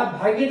बाजूला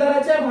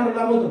भागीदाराच्या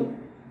भांडवलामधून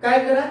काय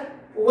करा,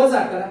 वजा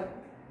करा.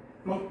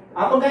 मग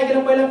आपण काय केलं,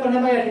 पहिला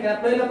परिणाम या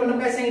ठिकाणी, पहिला परिणाम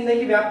काय सांगितलंय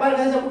की व्यापार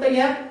खात्याचा कुठे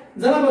घ्या,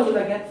 जमा बाजूला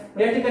घ्या.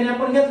 या ठिकाणी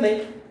आपण घेतलंय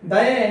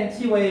दया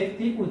यांची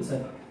वैयक्तिक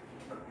उचल.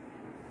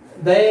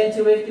 दया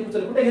यांची वैयक्तिक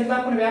उचल कुठे घेतला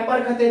आपण, व्यापार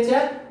खात्याच्या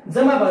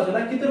जमा बाजूला.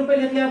 किती रुपये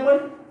घेतले आपण,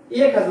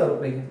 1,000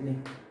 रुपये घेतले.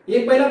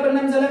 एक पहिला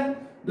परिणाम झाला.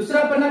 दुसरा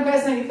परिणाम काय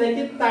सांगितलंय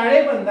की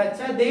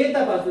ताळेबंदाच्या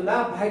देयता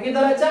बाजूला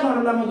भागीदाराच्या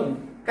भांडवलामधून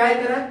काय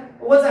करा,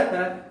 वजा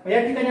करा. या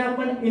ठिकाणी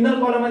आपण इनर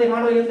कॉलम मध्ये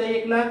भांडवल घेतलं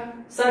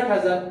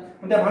 1,60,000.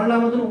 त्या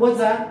भांडवलामधून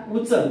वजा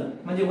उचल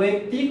म्हणजे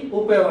वैयक्तिक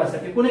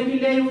उपयोगासाठी कोणी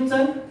केली आहे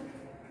उचल,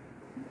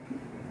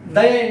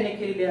 दया यांनी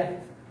केलेली आहे.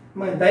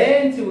 मग दया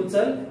यांची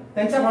उचल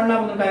त्यांच्या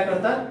भांडवलामधून काय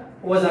करतात,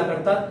 वजा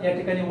करतात. या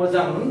ठिकाणी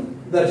वजा म्हणून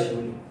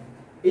दर्शवली.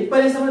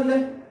 इथपर्यंत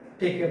समजलं.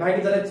 ठीक आहे.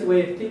 भागीदाराची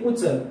वैयक्तिक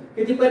उचल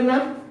किती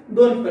परिणाम,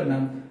 2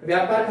 परिणाम.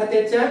 व्यापार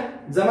खात्याच्या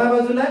जमा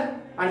बाजूला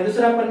आणि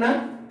दुसरा परिणाम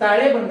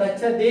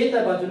ताळेबंदाच्या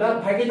देयता बाजूला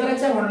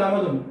भागीदाराच्या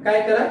भांडवलामधून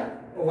काय करा,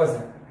 वजा.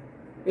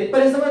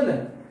 इथपर्यंत समजलं.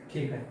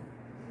 ठीक आहे.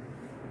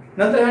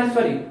 नंतर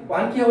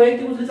आणखी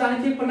वैयक्तिक उचलीचा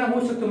आणखी परिणाम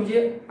होऊ शकतो,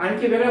 म्हणजे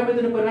आणखी वेगळ्या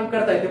पद्धतीने परिणाम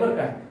करता येते बरं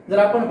का. जर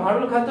आपण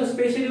भांडवल खातं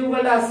स्पेशली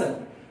उघडलं असेल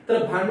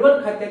तर भांडवल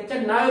खात्याच्या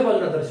डाव्या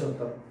बाजूला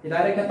दर्शवतो.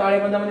 डायरेक्ट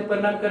ताळेबंदामध्ये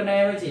परिणाम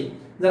करण्याऐवजी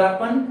जर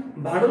आपण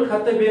भांडवल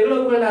खातं वेगळं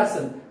उघडलं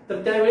असेल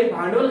तर त्यावेळी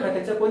भांडवल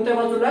खात्याच्या कोणत्या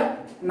बाजूला,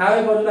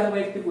 डाव्या बाजूला हे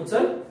वैयक्तिक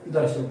उचल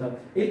दर्शवतात.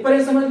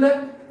 इथपर्यंत समजलं.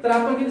 तर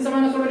आपण किती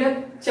समायोजना सोडवल्यात,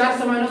 4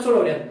 समायोजना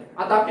सोडवल्यात.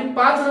 आता आपली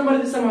 5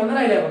 नंबरची समायोजना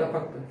राहिली आहे बघा.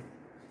 फक्त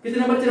किती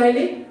नंबरची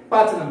राहिली,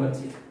 5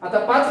 नंबरची. आता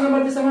 5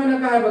 नंबरची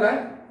समायोजना काय बघा,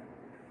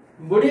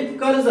 बुडीत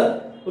कर्ज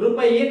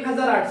रुपये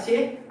 1,800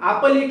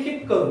 अपलेखित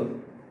करून.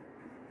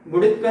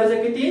 बुडीत कर्ज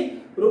किती,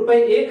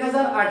 रुपये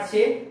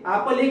 1,800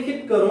 अपलेखित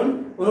करून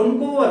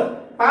ऋणकोवर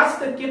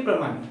 5%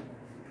 प्रमाण,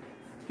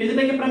 किती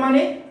टक्के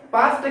प्रमाणे?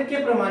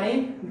 5% प्रमाणे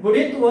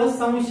बुडीत व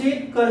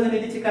संशयित कर्ज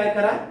निधीची काय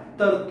करा?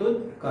 तरतूद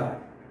करा.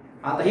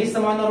 आता ही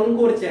समाधान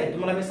ऋणकोवरची आहे.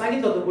 तुम्हाला मी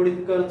सांगितलं होतं बुडीत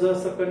कर्ज,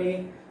 सकणी,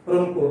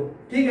 ऋणको.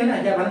 ठीक आहे ना,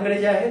 या भानगडे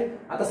जे आहेत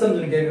आता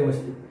समजून घ्या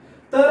व्यवस्थित.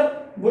 तर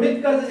बुडीत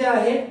कर्ज जे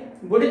आहे,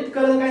 बुडीत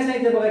कर्ज काय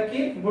सांगितलं बघा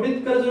की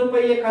बुडीत कर्ज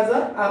रुपये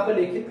 1000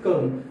 अपलेखित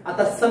करून.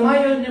 आता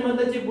समाय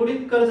योजनेमधलं जे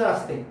बुडीत कर्ज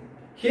असते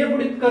हे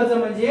बुडीत कर्ज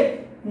म्हणजे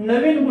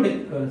नवीन बुडीत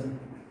कर्ज.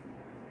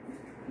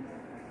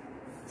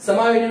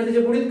 समाय योजनेमध्ये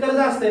जे बुडीत कर्ज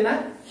असते ना,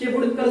 हे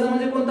बुडीत कर्ज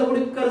म्हणजे कोणतं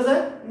बुडीत कर्ज?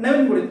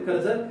 नवीन बुडीत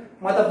कर्ज.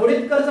 मग आता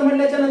बुडीत कर्ज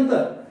म्हणल्याच्या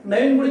नंतर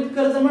नवीन बुडीत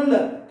कर्ज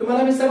म्हणलं,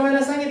 तुम्हाला मी समायला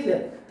सांगितलं,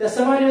 त्या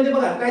समायमध्ये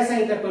बघा काय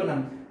सांगितलं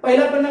परिणाम.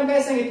 पहिला परिणाम काय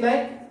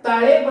सांगितलाय?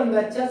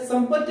 ताळेबंदाच्या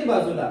संपत्ती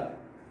बाजूला,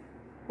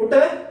 कुठं?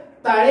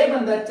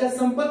 ताळेबंदाच्या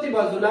संपत्ती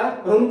बाजूला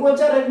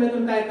ऋणकोच्या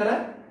रकमेतून काय करा?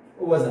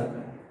 वजा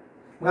करा.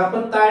 मग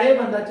आपण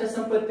ताळेबंदाच्या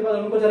संपत्ती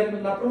बाजूला ऋणकोच्या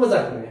रकमेतून आपण वजा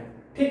करूया.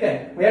 ठीक आहे.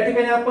 मग या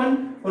ठिकाणी आपण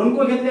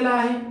ऋणको घेतलेला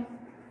आहे.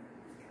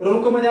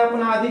 ऋणको मध्ये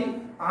आपण आधी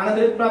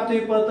अनधिकृत प्राप्ती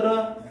पत्र,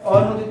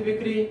 अनधिकृत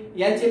विक्री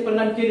यांचे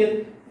परिणाम केले.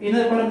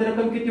 इनर कॉलमची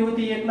रक्कम किती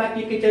होती?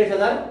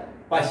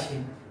 1,41,500.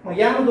 मग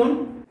यामधून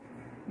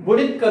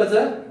बुडीत कर्ज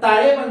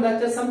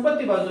ताळेबंदाच्या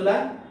संपत्ती बाजूला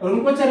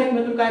ऋणकोच्या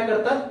रकमेतून काय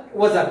करतात?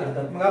 वजा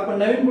करतात. मग आपण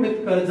नवीन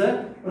बुडीत कर्ज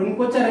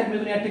ऋणकोच्या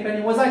रकमेतून या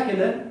ठिकाणी वजा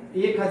केलं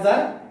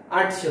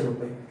 1,800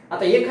 रुपये.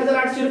 आता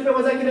 1,800 रुपये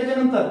वजा केल्याच्या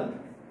नंतर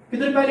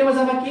किती रुपये आले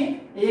वजा बाकी?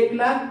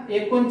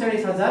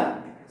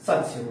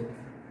 1,39,700 रुपये.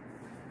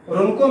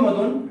 ऋणको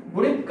मधून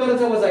बुडीत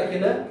कर्ज वजा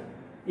केलं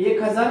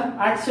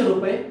 1,800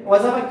 रुपये,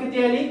 वजा बाकी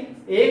किती आली?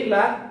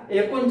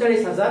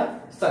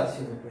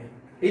 1,39,700 रुपये.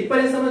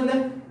 इथपर्यंत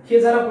समजलं? हे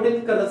जरा बुडीत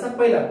कर्जाचा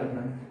पहिला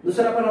परिणाम.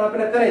 दुसरा परिणाम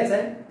आपल्याला करायचा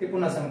आहे ते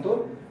पुन्हा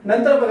सांगतो.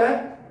 नंतर बघा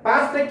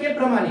 5%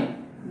 प्रमाणे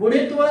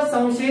बुडीत व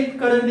संशयित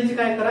कर्ज निधीची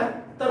काय करा?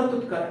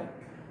 तरतूद करा.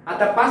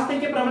 आता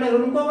 5% प्रमाणे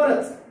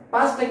ऋणकोवरच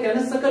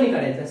 5% सकणी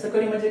काढायचं.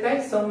 सकणी म्हणजे काय?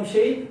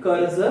 संशयित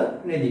कर्ज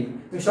निधी.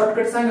 मी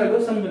शॉर्टकट सांगायचो,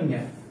 समजून घ्या.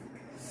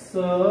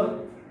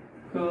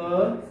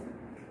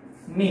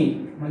 सकणी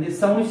म्हणजे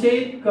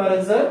संशयित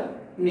कर्ज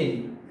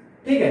निधी.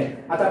 ठीक आहे.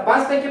 आता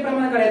 5%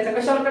 प्रमाणे काढायचं.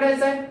 कशावर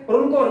काढायचं आहे?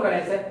 ऋणकोवर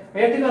काढायचं आहे.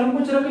 या ठिकाणी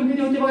ऋणकोची रक्कम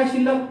किती होती बघा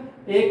शिल्लक?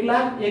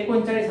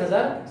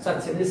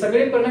 1,39,700. म्हणजे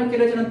सगळे परिणाम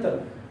केल्याच्या नंतर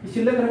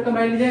शिल्लक रक्कम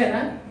राहिली जी आहे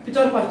ना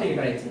तिच्यावर 5%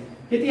 काढायची.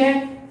 किती आहे?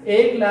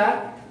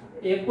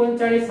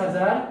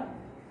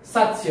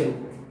 1,39,700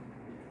 रुपये.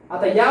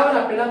 आता यावर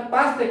आपल्याला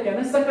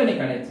 5% सकणी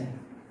काढायचं आहे.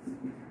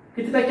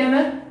 किती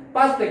टक्क्यानं?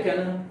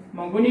 5%.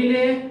 मग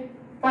गुणिले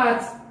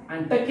 5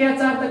 आणि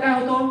टक्क्याचा अर्थ काय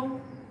होतो?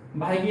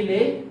 भागिले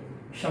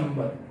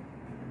 100.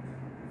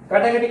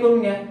 काटाकाटी करून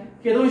घ्या.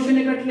 की 2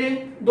 शून्य कटले,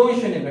 2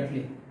 शून्य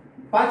कटले,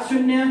 5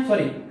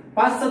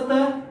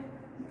 7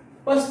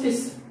 35.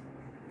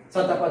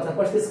 7 5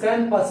 35 काय?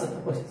 5 7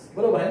 35.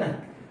 बरोबर आहे ना?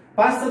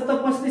 5 7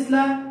 35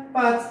 ला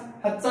 5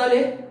 हातचा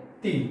आले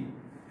 3.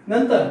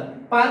 नंतर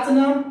 5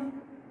 9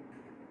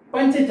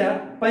 45,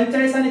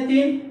 45 आणि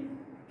 3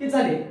 किती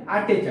झाले?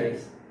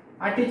 48.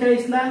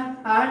 48 ला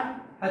 8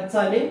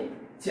 हातचा आले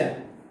 4.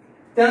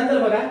 त्यानंतर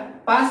बघा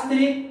 5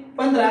 3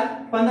 15,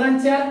 15 आणि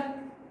 4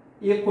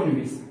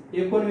 19.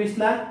 19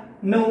 ला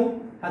 9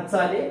 हातचा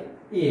आले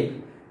 1.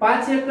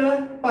 5 1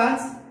 5,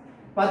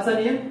 5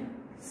 आणि 1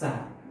 6.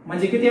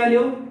 म्हणजे किती आले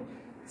हो?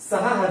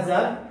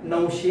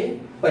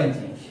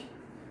 6,985.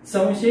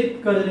 संशयित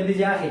कर्ज निधी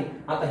जे आहे,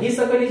 आता ही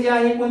सकणी जी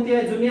आहे कोणती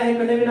आहे? जुनी आहे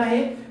का नवीन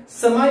आहे?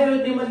 समाय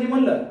योजनेमधली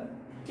म्हणलं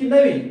की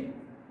नवीन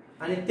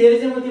आणि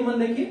तेरजेमध्ये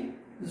म्हणलं की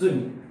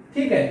जुनी.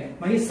 ठीक आहे.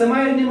 मग ही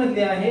समाय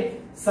योजनेमधली आहे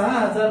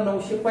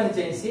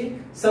 6,985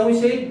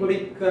 संशयित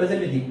बुडीत कर्ज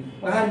निधी.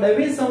 हा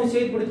नवीन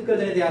संशयित बुडीत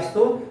कर्ज निधी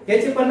असतो.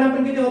 याचे परिणाम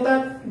पण किती होतात?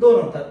 2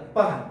 होतात.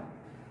 पहा,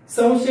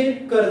 संशयित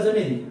कर्ज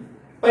निधी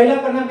पहिला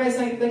परिणाम काय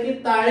सांगितलं की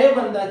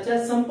ताळेबंदाच्या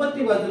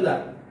संपत्ती बाजूला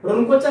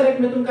ऋणकोच्या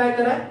रकमेतून काय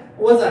करा?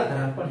 वजा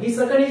करा. पण ही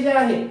सकणी जी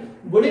आहे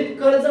बुडीत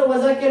कर्ज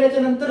वजा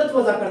केल्याच्या नंतरच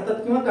वजा करतात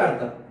किंवा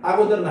काढतात,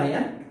 अगोदर नाही.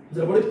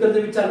 जर बुडीत कर्ज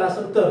विचारला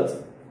असेल तरच.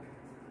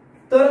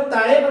 तर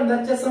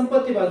ताळेबंदाच्या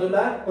संपत्ती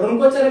बाजूला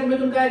ऋणकोच्या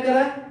रकमेतून काय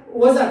करा?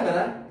 वजा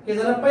करा. हे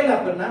झाला पहिला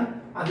परिणाम.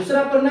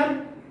 दुसरा परिणाम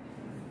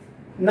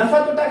नफा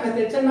तोटा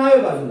खात्याच्या नावे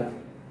बाजूला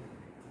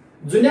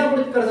जुन्या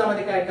बुडीत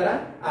कर्जामध्ये काय करा?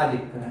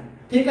 अधिक करा.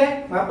 ठीक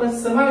आहे. मग आपण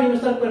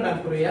समावेनुसार परिणाम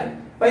करूया.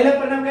 पहिला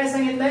परिणाम काय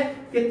सांगितलाय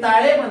की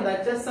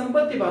ताळेबंदाच्या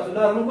संपत्ती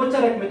बाजूला ऋणकोच्या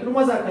रकमेतून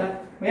वजा करा.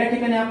 मग या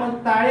ठिकाणी आपण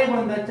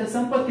ताळेबंदाच्या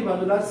संपत्ती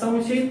बाजूला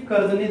संशयित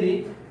कर्ज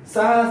निधी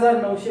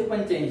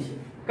 6,985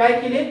 काय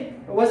केले?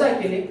 वजा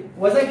केले.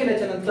 वजा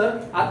केल्याच्या नंतर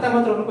आता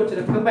मात्र ऋणकोची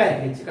रक्कम बाहेर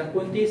घ्यायची, कारण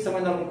कोणती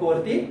समाधान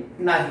ऋणकोवरती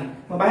नाही.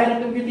 मग बाहेर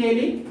रक्कम किती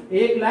आली?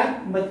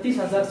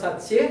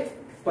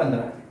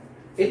 1,32,715.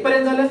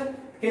 इथपर्यंत झालं.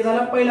 हे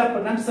झाला पहिला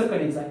परिणाम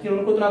सकणीचा की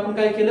ऋणकोतून आपण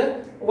काय केलं?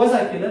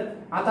 वजा केलं.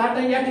 आता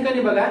या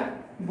ठिकाणी बघा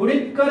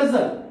बुडीत कर्ज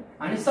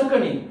आणि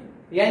सकणी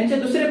यांचे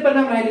दुसरे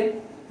परिणाम राहिले.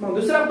 मग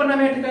दुसरा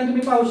परिणाम या ठिकाणी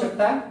तुम्ही पाहू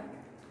शकता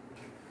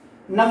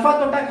नफा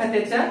तोटा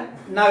खात्याच्या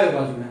नावे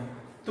बाजूला.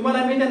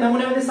 तुम्हाला मी त्या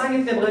नमुन्यामध्ये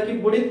सांगितले बघा की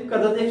बुडीत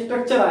कर्जाचं एक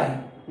स्ट्रक्चर आहे,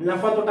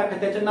 नफा तोटा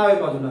खात्याच्या नावे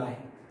बाजूला आहे.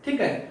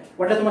 ठीक आहे.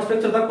 वाटतं तुम्हाला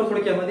स्ट्रक्चर दाखवतो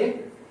थोडक्यामध्ये.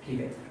 ठीक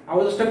आहे.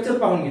 अगोदर स्ट्रक्चर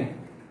पाहून घ्या.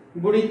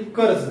 बुडीत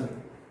कर्ज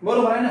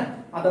बरोबर आहे ना?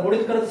 आता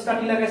बुडीत कर्ज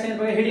स्टार्टिंगला काय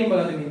सांगितलं बघा, हेडिंग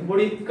बघा तुम्ही,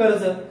 बुडीत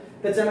कर्ज.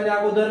 त्याच्यामध्ये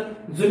अगोदर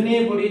जुने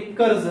बुडीत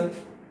कर्ज,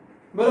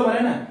 बरोबर आहे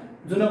ना,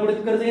 जुनं बुडीत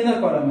कर्ज इनर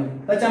कॉलम मध्ये.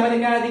 त्याच्यामध्ये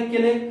काय अधिक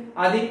केले,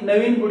 अधिक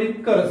नवीन बुडीत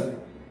कर्ज.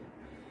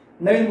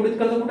 नवीन बुडीत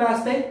कर्ज कुठे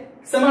असते,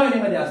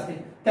 समाविनीमध्ये असते.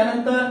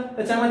 त्यानंतर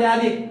त्याच्यामध्ये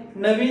अधिक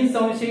नवीन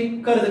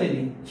संशयित कर्ज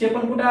निधी, हे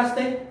पण कुठे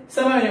असते,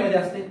 समाविनीमध्ये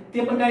असते.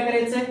 ते पण काय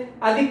करायचंय,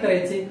 अधिक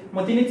करायचे.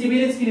 मग तिनेची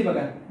बेरीज केली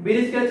बघा,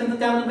 बेरीज केल्यानंतर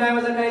त्यामध्ये काय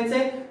वजा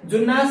करायचंय,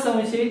 जुना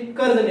संशयित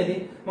कर्ज निधी.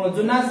 मग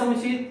जुना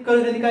संशयित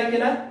कर्ज निधी काय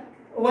केला,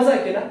 वजा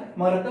केला,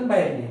 मग रक्कम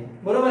बाहेर गेली.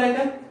 बरोबर आहे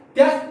का.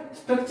 त्या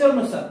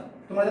स्ट्रक्चरनुसार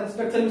तुम्हाला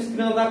स्ट्रक्चर मी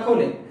स्क्रीनवर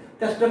दाखवले,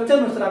 त्या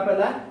स्ट्रक्चरनुसार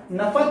आपल्याला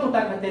नफा तोटा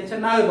खात्याच्या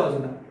डाव्या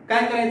बाजूला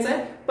काय करायचंय,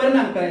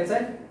 परिणाम करायचा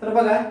आहे. तर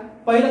बघा,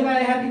 पहिलं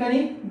काय ह्या ठिकाणी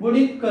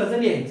बुडीत कर्ज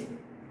लिहायचं.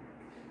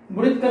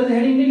 बुडीत कर्ज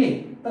हेडिंग लिहिली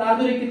तर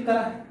अधोरेखित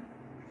करा.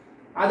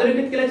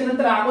 अधोरेखित केल्याच्या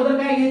नंतर अगोदर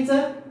काय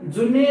घ्यायचं,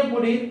 जुने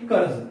बुडीत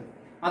कर्ज.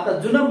 आता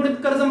जुनं बुडीत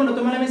कर्ज म्हणलं,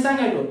 तुम्हाला मी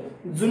सांगायलो,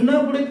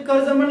 जुनं बुडीत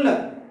कर्ज म्हणलं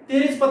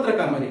 23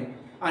 पत्रकामध्ये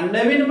आणि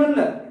नवीन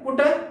म्हणलं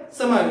कुठं,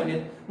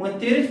 समाविनीत. मग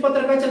 23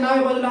 पत्रकाच्या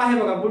नावे बाजूला आहे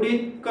बघा बुडीत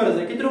कर्ज,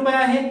 किती रुपये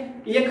आहे,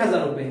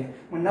 1000 रुपये.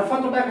 मग नफा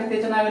तोटा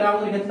खात्याच्या नावे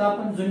अगोदर घेतलं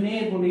आपण जुने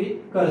बुडीत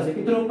कर्ज,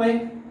 किती रुपये,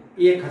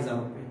 1000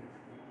 रुपये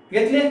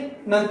घेतले.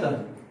 नंतर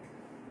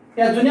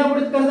त्या जुन्या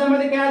बुडीत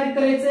कर्जामध्ये काय अधिक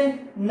करायचंय,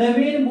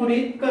 नवीन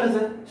बुडीत कर्ज.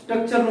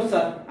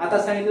 स्ट्रक्चरनुसार आता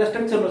सांगितलं,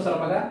 स्ट्रक्चरनुसार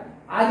बघा,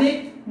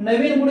 अधिक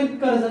नवीन बुडीत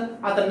कर्ज.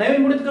 आता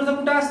नवीन बुडीत कर्ज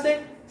कुठे असते,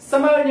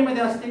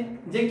 समाविनीमध्ये असते,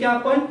 जे की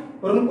आपण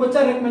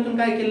ऋणकोच्या रकमेतून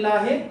काय केलेलं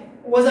आहे,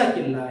 वजा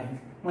केलेलं आहे.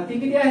 मग ती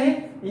किती आहे,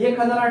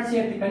 1800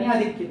 या ठिकाणी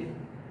अधिक केली.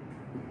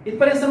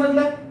 इथपर्यंत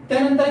समजलं.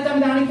 त्यानंतर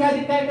याच्यामध्ये आणखी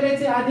अधिक काय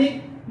करायचे,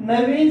 अधिक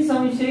नवीन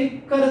संशयित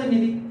कर्ज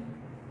निधी.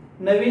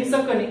 नवीन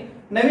सकणी,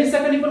 नवीन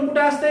सकणी पण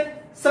कुठे असते,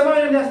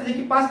 समाविनीमध्ये असते, जे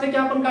की 5%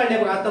 आपण काढले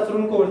बघा आताच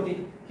ऋणकोवरती,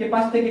 हे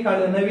 5%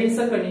 काढलं नवीन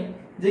सकणी,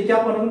 जे की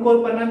आपण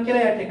ऋणकोवर परिणाम केला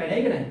या ठिकाणी,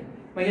 आहे की नाही.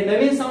 म्हणजे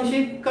नवीन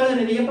संशयित कर्ज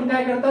निधी हे पण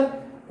काय करतात,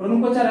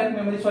 ऋणकोच्या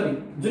रकमेमध्ये सॉरी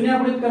जुन्या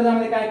बुडीत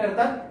कर्जामध्ये काय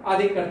करतात,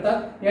 अधिक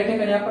करतात. या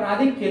ठिकाणी आपण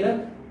अधिक केलं,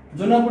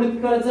 जुनं बुडीत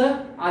कर्ज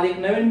अधिक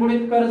नवीन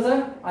बुडीत कर्ज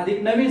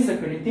अधिक नवीन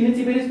सकणी,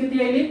 तिन्हीची बेरीज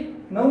किती आली,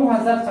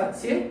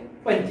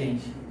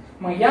 9785.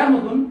 मग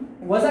यामधून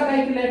वजा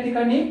काय केलं या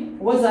ठिकाणी,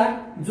 वजा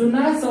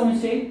जुना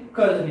संशयित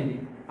कर्ज निधी.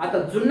 आता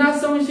जुना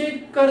संशयित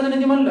कर्ज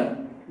निधी म्हणलं,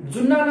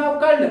 जुना नाव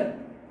काढलं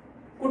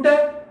कुठं,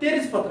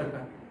 23 पत्रक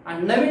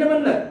आणि नवीन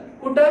म्हणलं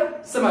कुठं,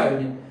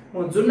 समाविनी.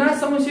 मग जुना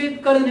संशयित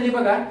कर्ज निधी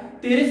बघा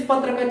 23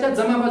 पत्रकाच्या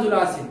जमा बाजूला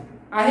असेल,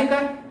 आहे का,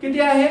 किती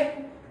आहे,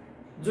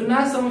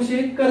 जुना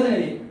संशयित कर्ज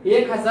निधी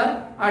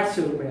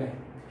 1800 रुपये आहे.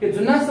 हे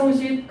जुना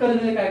संशयित कर्ज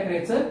निधी काय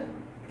करायचं,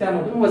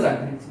 त्यामधून वजा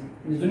करायचं.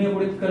 जुने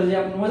बुडीत कर्ज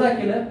आपण वजा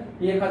केलं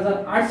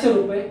 1800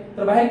 रुपये,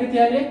 तर बाहेर किती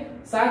आले,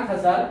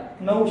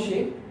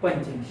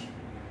 7985.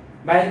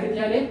 बाहेर किती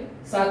आले,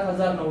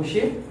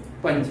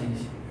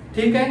 7985.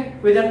 ठीक आहे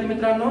विद्यार्थी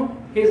मित्रांनो,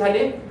 हे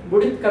झाले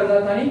बुडीत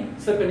कर्जात आणि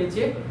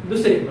सकणीचे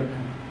दुसरे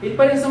परिणाम.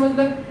 इथपर्यंत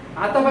समजलं.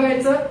 आता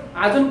बघायचं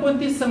अजून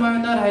कोणती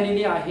समाविना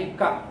राहिलेली आहे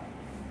का,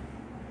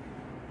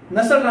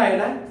 नसल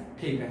राहिला.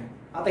 ठीक आहे.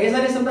 आता हे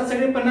झाले समजा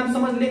सगळे परिणाम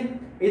समजले.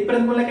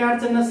 इथपर्यंत मला काही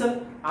अडचण नसल,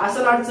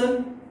 असेल अडचण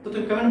तर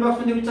तुम्ही कमेंट बॉक्स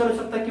मध्ये विचारू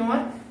शकता किंवा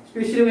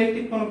स्पेशली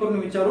वैयक्तिक फोन करून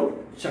विचारू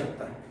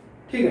शकता.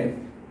 ठीक आहे.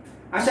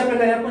 अशा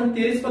प्रकारे आपण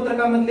 23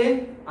 पत्रकामधले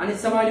आणि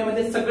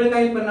समाविनीमध्ये सगळे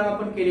काही परिणाम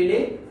आपण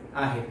केलेले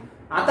आहेत.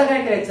 आता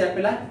काय करायचं,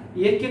 आपल्याला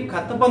एक एक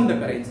खातं बंद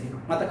करायचे.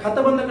 आता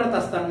खातं बंद करत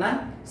असताना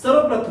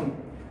सर्वप्रथम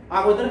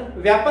अगोदर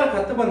व्यापार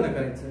खातं बंद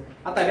करायचं.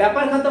 आता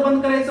व्यापार खातं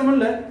बंद करायचं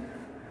म्हणलं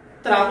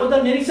तर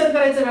अगोदर निरीक्षण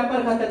करायचं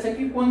व्यापार खात्याचं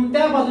की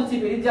कोणत्या बाजूची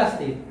बेरीज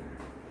जास्त आहे.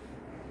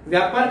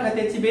 व्यापार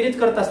खात्याची बेरीज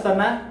करत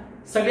असताना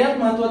सगळ्यात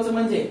महत्वाचं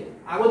म्हणजे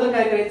अगोदर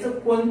काय करायचं,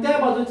 कोणत्या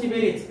बाजूची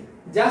बेरीज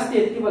जास्त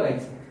येते ती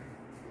बघायची.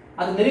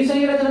 आता निरीक्षण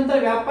केल्याच्या नंतर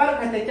व्यापार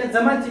खात्याच्या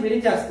जमाची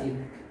बेरीज जास्त येईल.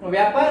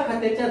 व्यापार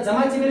खात्याच्या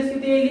जमाची बेरीज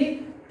किती येईल,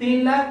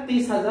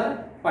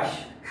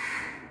 3,30,500.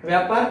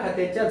 व्यापार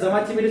खात्याच्या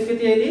जमाची बेरीज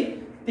किती येईल,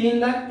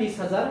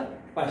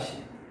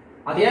 3,30,500.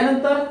 आता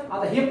यानंतर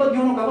आता हे पद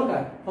घेऊ नका बरं का,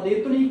 आता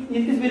इथून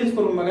इतकीच बेरीज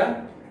करून बघा.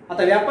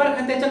 आता व्यापार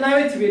खात्याच्या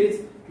नावाची बेरीज,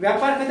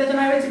 व्यापार खात्याच्या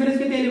नावाची बेरीज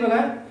किती येईल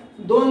बघा,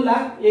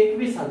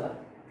 2,21,000.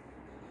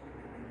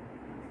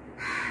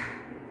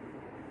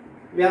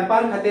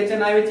 व्यापार खात्याच्या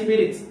नावाची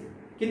बेरीज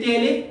किती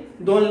येईल,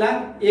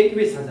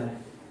 2,21,000.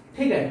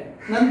 ठीक आहे.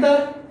 नंतर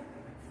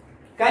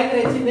काय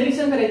करायचे,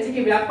 निरीक्षण करायचे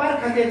की व्यापार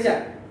खात्याच्या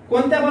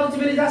कोणत्या बाजूची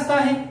बेरीज जास्त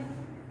आहे,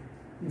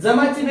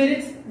 जमाची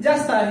बेरीज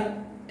जास्त आहे.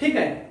 ठीक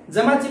आहे.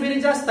 जमाची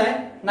बेरीज जास्त आहे,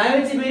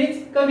 नावाची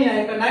बेरीज कमी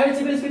आहे. का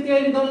नावाची बेरीज किती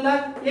आहे,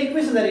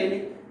 2,21,000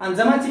 येईल आणि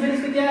जमाची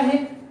बेरीज किती आहे,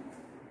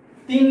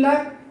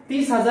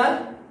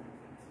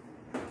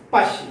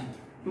 3,30,500.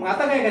 मग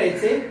आता काय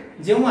करायचे,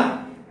 जेव्हा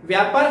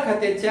व्यापार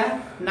खात्याच्या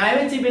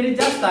नावाची बेरीज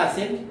जास्त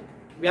असेल,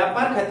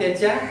 व्यापार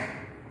खात्याच्या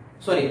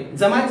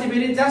जमाची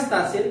बेरीज जास्त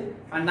असेल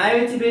आणि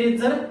नावाची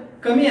बेरीज जर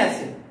कमी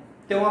असेल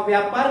तेव्हा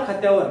व्यापार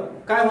खात्यावर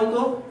काय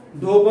होतो,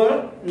 ढोबळ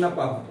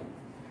नफा होतो.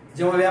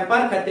 जेव्हा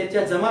व्यापार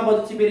खात्याच्या जमा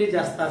बाजूची बेरीज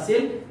जास्त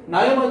असेल,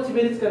 नावे बाजूची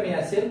बेरीज कमी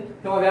असेल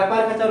तेव्हा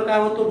व्यापार खात्यावर काय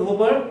होतो,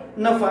 ढोबळ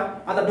नफा.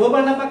 आता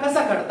ढोबळ नफा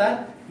कसा काढतात,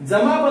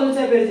 जमा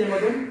बाजूच्या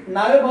बेरजेमधून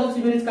डाव्या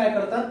बाजूची बेरीज काय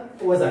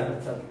करतात वजा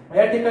करतात।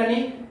 या ठिकाणी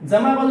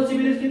जमा बाजूची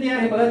बेरीज किती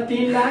आहे बघा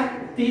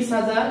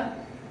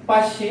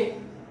 3,30,500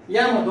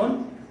 यामधून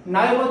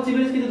डाव्या बाजूची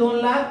बेरीज किती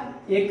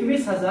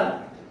 2,21,000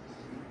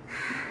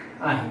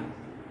 आहे।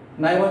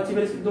 डाव्या बाजूची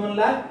बेरीज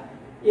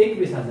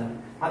 2,21,000।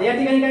 आता या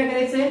ठिकाणी काय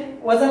करायचंय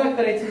वजाबाकी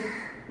करायचे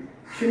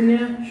 0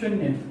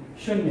 0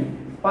 0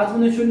 5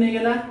 मधून 0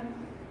 गेला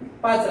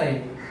 5 राहील।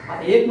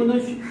 आता 1 मधून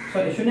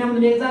सॉरी 0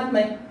 मधून 1 जात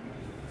नाही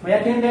मग या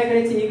ठिकाणी काय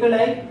करायचे इकडे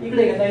आहे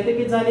इकडे घेता इथे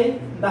किती झाले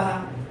 10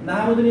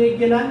 10 मधून 1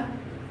 गेला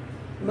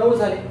 9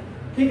 झाले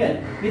ठीक आहे।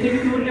 इथे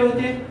किती उरले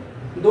होते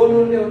 2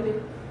 उरले होते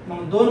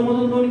मग 2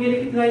 मधून 2 गेले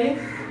किती राहिले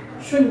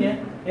 0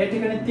 या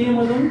ठिकाणी 3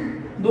 मधून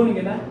 2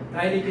 गेला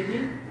राहिले किती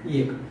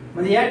 1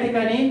 म्हणजे या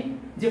ठिकाणी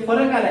जे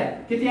फरक आलाय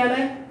किती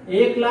आलाय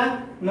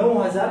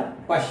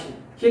 1,09,500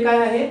 हे काय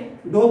आहे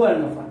ढोबळ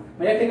नफा।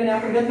 मग या ठिकाणी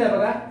आपण घेतलाय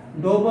बघा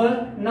ढोबळ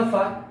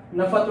नफा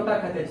नफा तोटा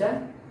खात्याच्या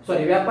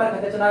सॉरी व्यापार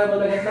खात्याच्या नावे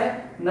बाजूला घेतलाय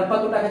नफा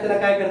तोटा खात्याला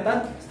काय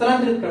करतात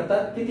स्थलांतरित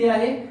करतात किती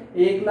आहे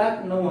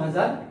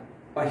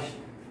 1,09,500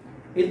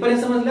 इथपर्यंत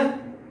समजलं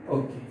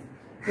ओके।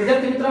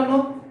 विद्यार्थी मित्रांनो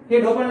हे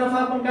ढोबळ नफा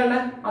आपण काढला।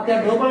 आता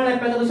या ढोबळ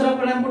नफ्याचा दुसरा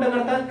परिणाम कुठे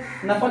करतात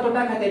नफा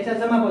तोटा खात्याच्या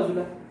जमा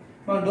बाजूला।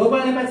 मग ढोबळ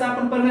नफ्याचा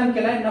आपण परिणाम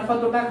केलाय नफा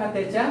तोटा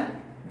खात्याच्या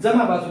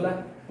जमा बाजूला।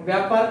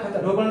 व्यापार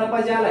खाता ढोबळ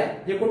नफा जे आलाय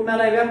जे कुठून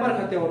आलाय व्यापार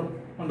खात्यावरून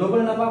ढोबळ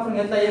नफा आपण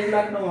घेतला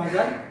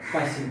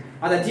 1,09,500।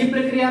 आता जी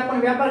प्रक्रिया आपण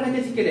व्यापार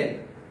खात्याची केली आहे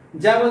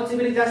ज्या बाजूची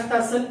बेरीज जास्त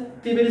असेल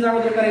ती बेरीज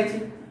अगोदर करायची।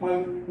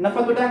 मग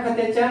नफा तोटा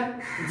खात्याच्या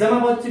जमा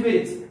बाजूची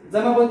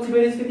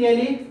बेरीज किती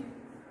आली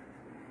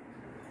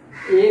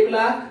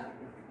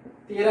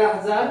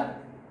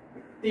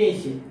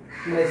 1,13,300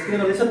 म्हणजे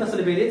स्क्रीनवर दिसत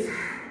नसेल बेरीज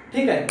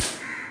ठीक आहे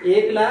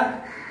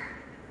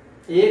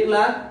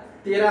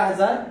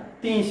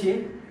 1,13,300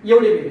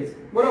 एवढी बेरीज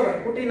बरोबर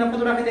कुठे नफा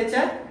तोटा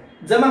खात्याच्या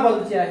जमा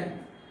बाजूची आहे।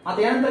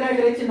 आता यानंतर काय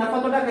करायची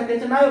नफा तोटा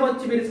खात्याच्या नावे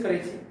बाजूची बेरीज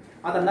करायची।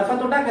 आता नफा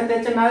तोटा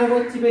खात्याच्या नावे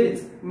बाजूची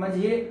बेरीज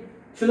म्हणजे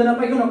शुद्ध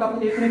नफा घेऊ नका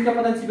आपण एकूण इतक्या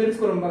पदांची बेरीज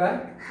करून बघा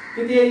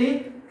किती आली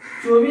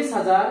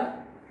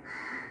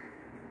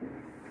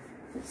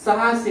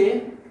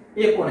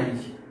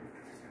 24,679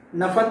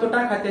 नफा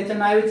तोटा खात्याच्या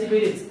नावेची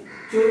बेरीज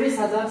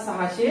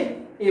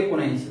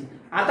 24,679।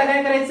 आता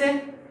काय करायचंय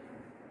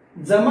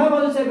जमा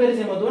बाजूच्या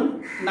बेरजेमधून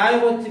नावे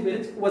बाजूची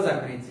बेरीज वजा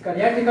करायची कारण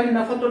या ठिकाणी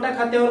नफा तोटा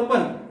खात्यावर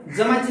पण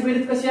जमाची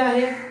बेरीज कशी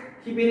आहे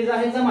ही बेरीज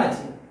आहे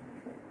जमाची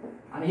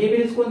आणि ही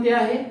बेरीज कोणती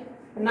आहे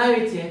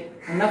नावेची आहे।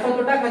 नफा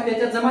तोटा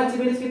खात्याच्या जमाची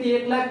बेरीज किती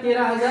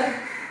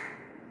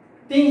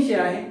 1,13,300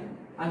 आहे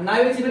आणि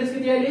नावेची बेरीज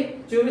किती आली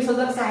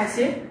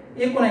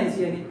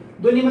 24,679 आली।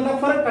 दोन्ही मधला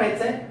फरक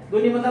काढायचा आहे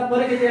दोन्ही मधला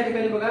फरक येते या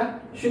ठिकाणी बघा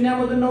 0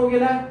 मधून 9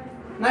 गेला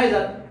नाही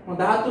जात मग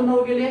 10 तून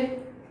 9 गेले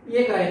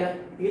 1 राहिला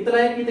इथला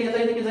एक इथे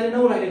घेतला इथे झाले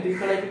 9 राहिले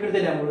इकडे इकडे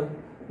दिल्यामुळे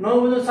 9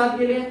 मधून 7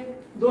 गेले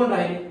 2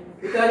 राहिले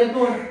इथे आले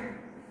 2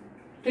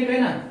 ठीक आहे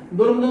ना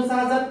 2 मधून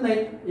 6 जात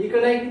नाही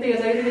इकडे एक किती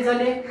घेतला इथे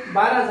झाले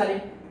 12 झाले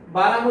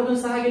 12 मधून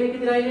 6 गेले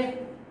किती राहिले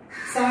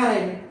 6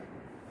 राहिले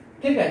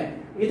ठीक आहे।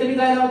 इथे किती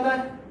राहिला होता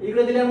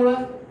इकडे दिल्यामुळे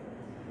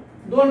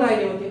 2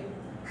 राहिले होते।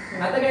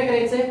 आता काय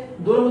करायचंय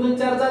 2 मधून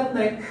 4 जात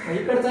नाही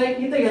इकडचा एक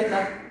इथे घेतला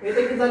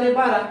इथे किती झाले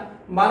 12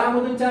 12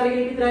 मधून 4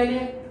 गेले किती राहिले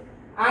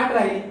 8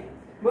 राहिले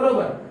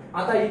बरोबर।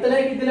 आता इथला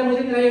एक दिल्यामुळे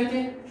किती राहिले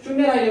होते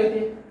 0 राहिले होते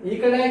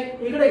इकडे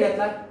एक इकडे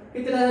घेतला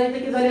किती राहिले इथे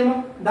किती झाले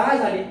मग 10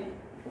 झाले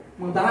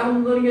मग 10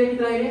 मधून 2 गेले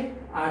किती राहिले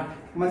 8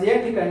 म्हणजे या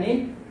ठिकाणी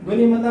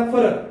दोन्ही मधला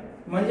फरक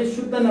म्हणजे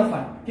शुद्ध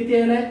नफा किती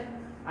आलाय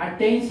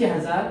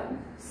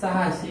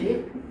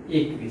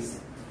 88,621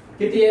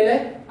 किती आलाय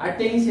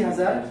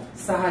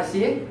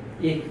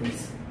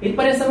 88,621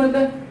 इथपर्यंत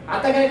समजलं।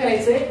 आता काय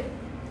करायचंय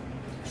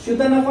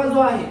शुद्ध नफा जो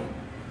आहे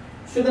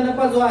शुद्ध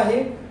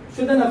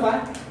नफा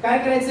काय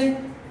करायचंय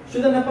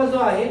शुद्ध नफा जो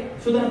आहे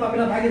शुद्ध नफा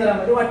आपल्याला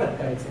भागीदारामध्ये वाटप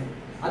करायचंय।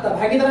 आता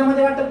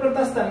भागीदारामध्ये वाटप करत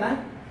असताना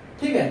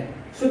ठीक आहे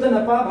शुद्ध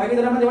नफा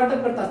भागीदारामध्ये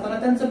वाटप करत असताना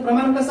त्यांचं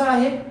प्रमाण कसं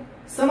आहे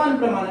समान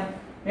प्रमाण आहे।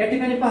 या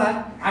ठिकाणी पहा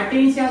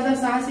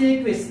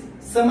 88,621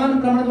 समान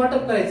प्रमाणात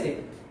वाटप करायचे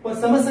पण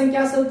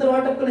समसंख्या असेल तर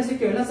वाटप करणे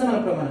शक्य होईल ना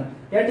समान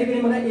प्रमाणात। या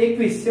ठिकाणी मला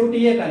 21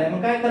 शेवटी 1 आलाय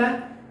मग काय करा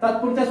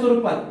तात्पुरत्या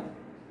स्वरूपात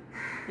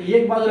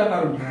 1 बाजूला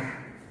काढून ठेवा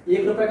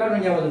 1 रुपया काढून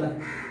घ्या बाजूला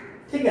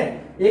ठीक आहे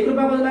 1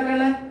 रुपया बाजूला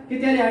काढला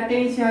किती आले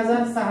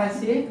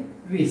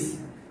 88,620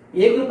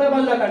 1 रुपया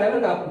बाजूला काढल्यावर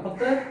का आपण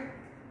फक्त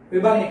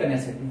विभागणी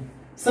करण्यासाठी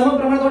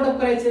समप्रमाणात वाटप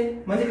करायचे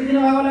म्हणजे किती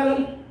न भागावं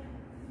लागेल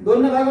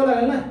 2 न भागावं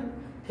लागेल ना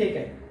ठीक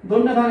आहे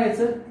 2 न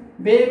भागायचं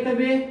 2 1 2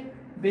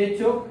 2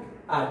 चौक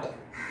 8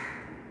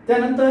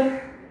 त्यानंतर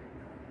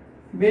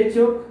 2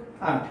 चौक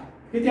 8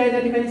 किती आहे त्या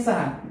ठिकाणी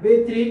 6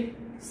 2 3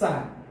 6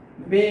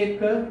 2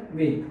 1 2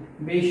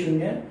 2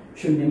 0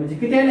 0 म्हणजे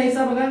किती आहे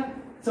हिसाब बघा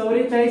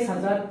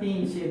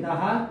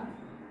 44,310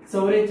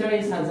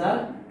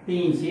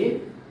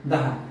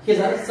 44,310 हे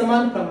झालं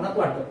समान प्रमाणात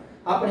वाटप।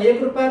 आपण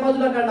 1 रुपया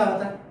बाजूला काढला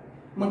होता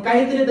मग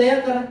काहीतरी दया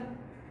करा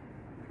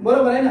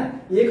बरोबर आहे ना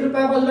 1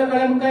 रुपया बाजूला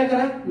काढला मग काय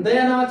करा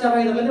दया नावाच्या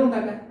भागीदाराला देऊन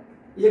टाका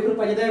 1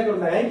 रुपयाची दया करून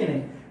टाका आहे की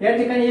नाही। या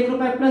ठिकाणी 1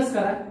 रुपया प्लस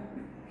करा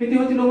किती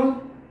होतील मग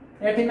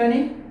या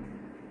ठिकाणी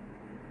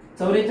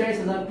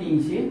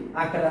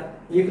 44,311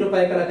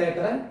 ₹1 करा काय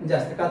करा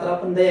जास्त, का तर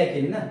आपण दया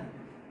केली ना.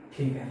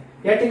 ठीक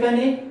आहे. या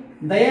ठिकाणी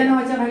दया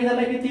नावाच्या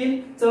भागीदाराला किती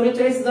येईल?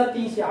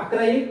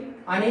 44,311 येईल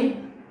आणि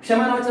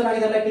क्षमा नावाच्या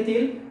भागीदाराला किती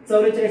येईल?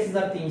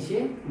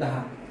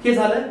 44,310. हे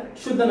झालं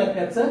शुद्ध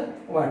नफ्याचं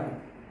वाटप.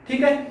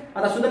 ठीक आहे.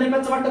 आता शुद्ध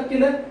नफ्याचं वाटप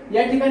केलं.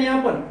 या ठिकाणी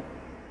आपण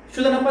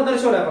शुद्ध नफा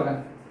दर्शवला बघा.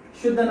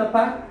 शुद्ध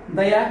नफा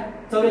दया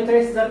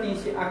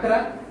 44,311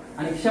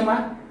 आणि क्षमा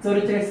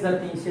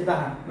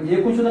 44,310. म्हणजे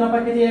एकूण शुद्ध नफा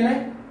किती येणार?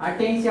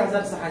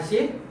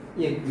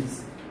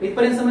 88,621.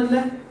 इथपर्यंत समजलं?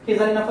 हे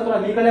झाले नफा तोटा.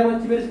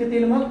 निघाल्यावरची बेरीज किती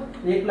येईल मग?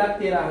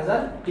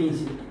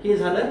 1,13,300. हे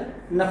झालं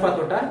नफा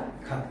तोटा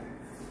खात.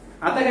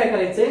 आता काय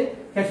करायचंय?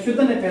 ह्या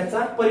शुद्ध नफ्याचा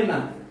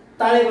परिणाम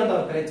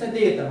ताळेबंदावर करायचा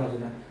देयता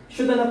बाजूला.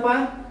 शुद्ध नफा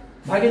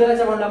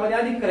भागीदाराच्या भांडवलामध्ये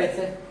अधिक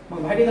करायचा.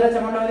 मग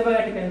भागीदाराच्या भांडवलामध्ये बघा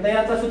ठिकाणी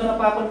दयाचा शुद्ध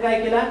नफा आपण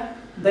काय केला?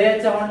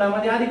 दयाच्या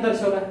भांडवलामध्ये अधिक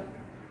दर्शवला.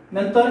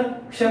 नंतर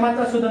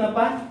क्षमाचा शुद्ध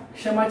नफा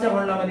क्षमाच्या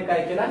भांडवलामध्ये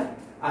काय केला?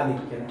 अधिक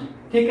केला.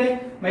 ठीक आहे.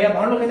 मग या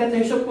भांडवल खात्याचा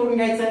हिशोब करून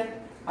घ्यायचा आहे.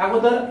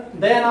 अगोदर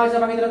दया नावाच्या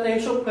भागीदाराचा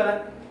हिशोब करा.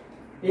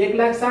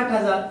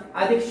 1,60,000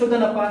 अधिक शुद्ध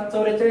नफा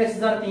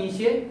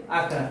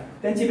 44,311.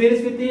 त्यांची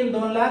बेरीज किती येईल?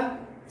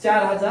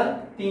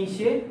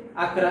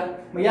 2,04,311.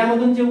 मग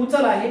यामधून जे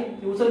उचल आहे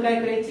ती उचल काय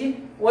करायची?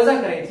 वजा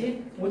करायची.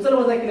 उचल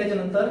वजा केल्याच्या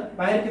नंतर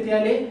बाहेर किती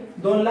आले?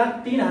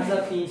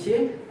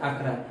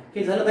 2,03,311.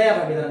 हे झालं दया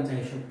भागीदारांचा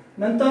हिशोब.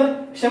 नंतर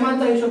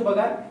क्षमांचा हिशोब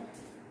बघा.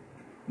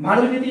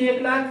 भांडवल किती?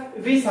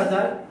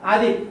 1,20,000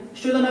 अधिक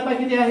शुद्ध नफा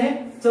किती आहे?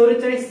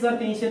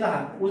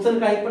 44,310. उचल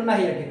काही पण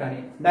नाही या ठिकाणी.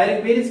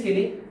 डायरेक्ट बेरीज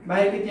केली.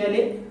 बाहेर किती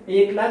आले?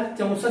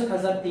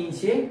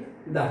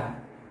 1,64,310.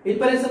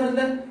 इथपर्यंत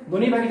समजलं?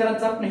 दोन्ही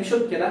भागीदारांचा आपण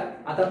हिशोब केला.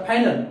 आता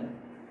फायनल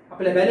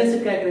आपल्या बॅलन्स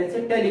शीट काय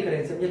करायचं? टॅली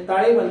करायचं. म्हणजे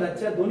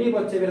ताळेबंदाच्या दोन्ही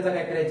बाजूच्या बेरजा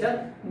काय करायच्या?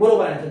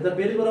 बरोबर आणायच्या. जर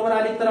बेरीज बरोबर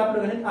आली तर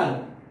आपलं गणित आलं.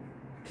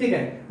 ठीक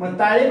आहे. मग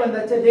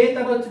ताळेबंदाच्या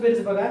देयता बाजूची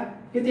बेरीज बघा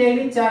किती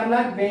आली?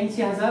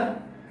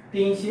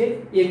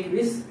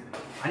 4,82,321.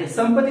 आणि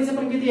संपत्तीचे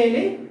पण किती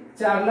आले?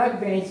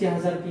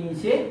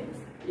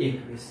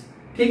 4,82,321.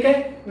 ठीक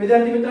आहे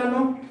विद्यार्थी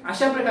मित्रांनो,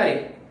 अशा प्रकारे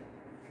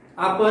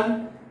आपण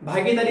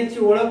भागीदारीची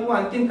ओळख व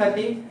अंतिम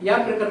खाती या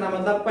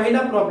प्रकरणामधला पहिला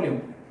प्रॉब्लेम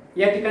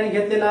या ठिकाणी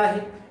घेतलेला आहे.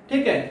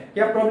 ठीक आहे.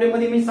 या प्रॉब्लेम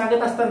मध्ये मी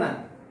सांगत असताना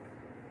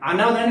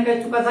अनावधानाने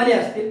काही चुका झाल्या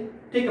असतील.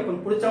 ठीक आहे. पण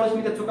पुढच्या वेळेस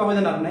मी त्या चुका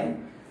होणार नाही.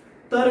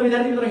 तर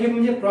विद्यार्थी मित्रांनो, हे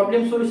म्हणजे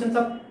प्रॉब्लेम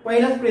सोल्युशनचा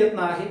पहिलाच प्रयत्न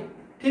आहे.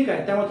 ठीक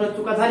आहे. त्यामुळे थोड्या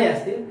चुका झाल्या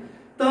असतील.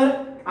 तर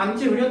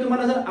आमचे व्हिडिओ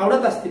तुम्हाला जर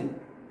आवडत असतील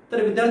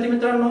तर विद्यार्थी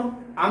मित्रांनो,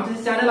 आमचं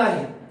जे चॅनल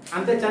आहे,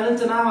 आमच्या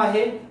चॅनलचं नाव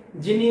आहे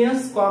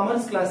जिनियस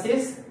कॉमर्स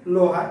क्लासेस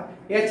लोहा.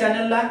 या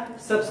चॅनलला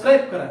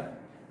सबस्क्राईब करा.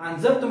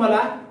 आणि जर तुम्हाला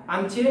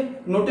आमचे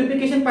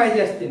नोटिफिकेशन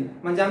पाहिजे असतील,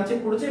 म्हणजे आमचे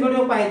पुढचे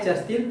व्हिडिओ पाहायचे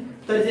असतील,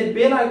 तर जे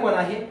बेल आयकॉन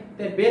आहे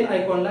त्या बेल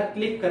आयकॉनला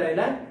क्लिक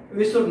करायला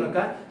विसरू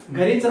नका.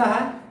 घरीच राहा,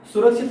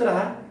 सुरक्षित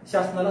राहा,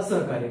 शासनाला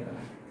सहकार्य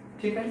करा.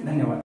 ठीक आहे.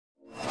 धन्यवाद.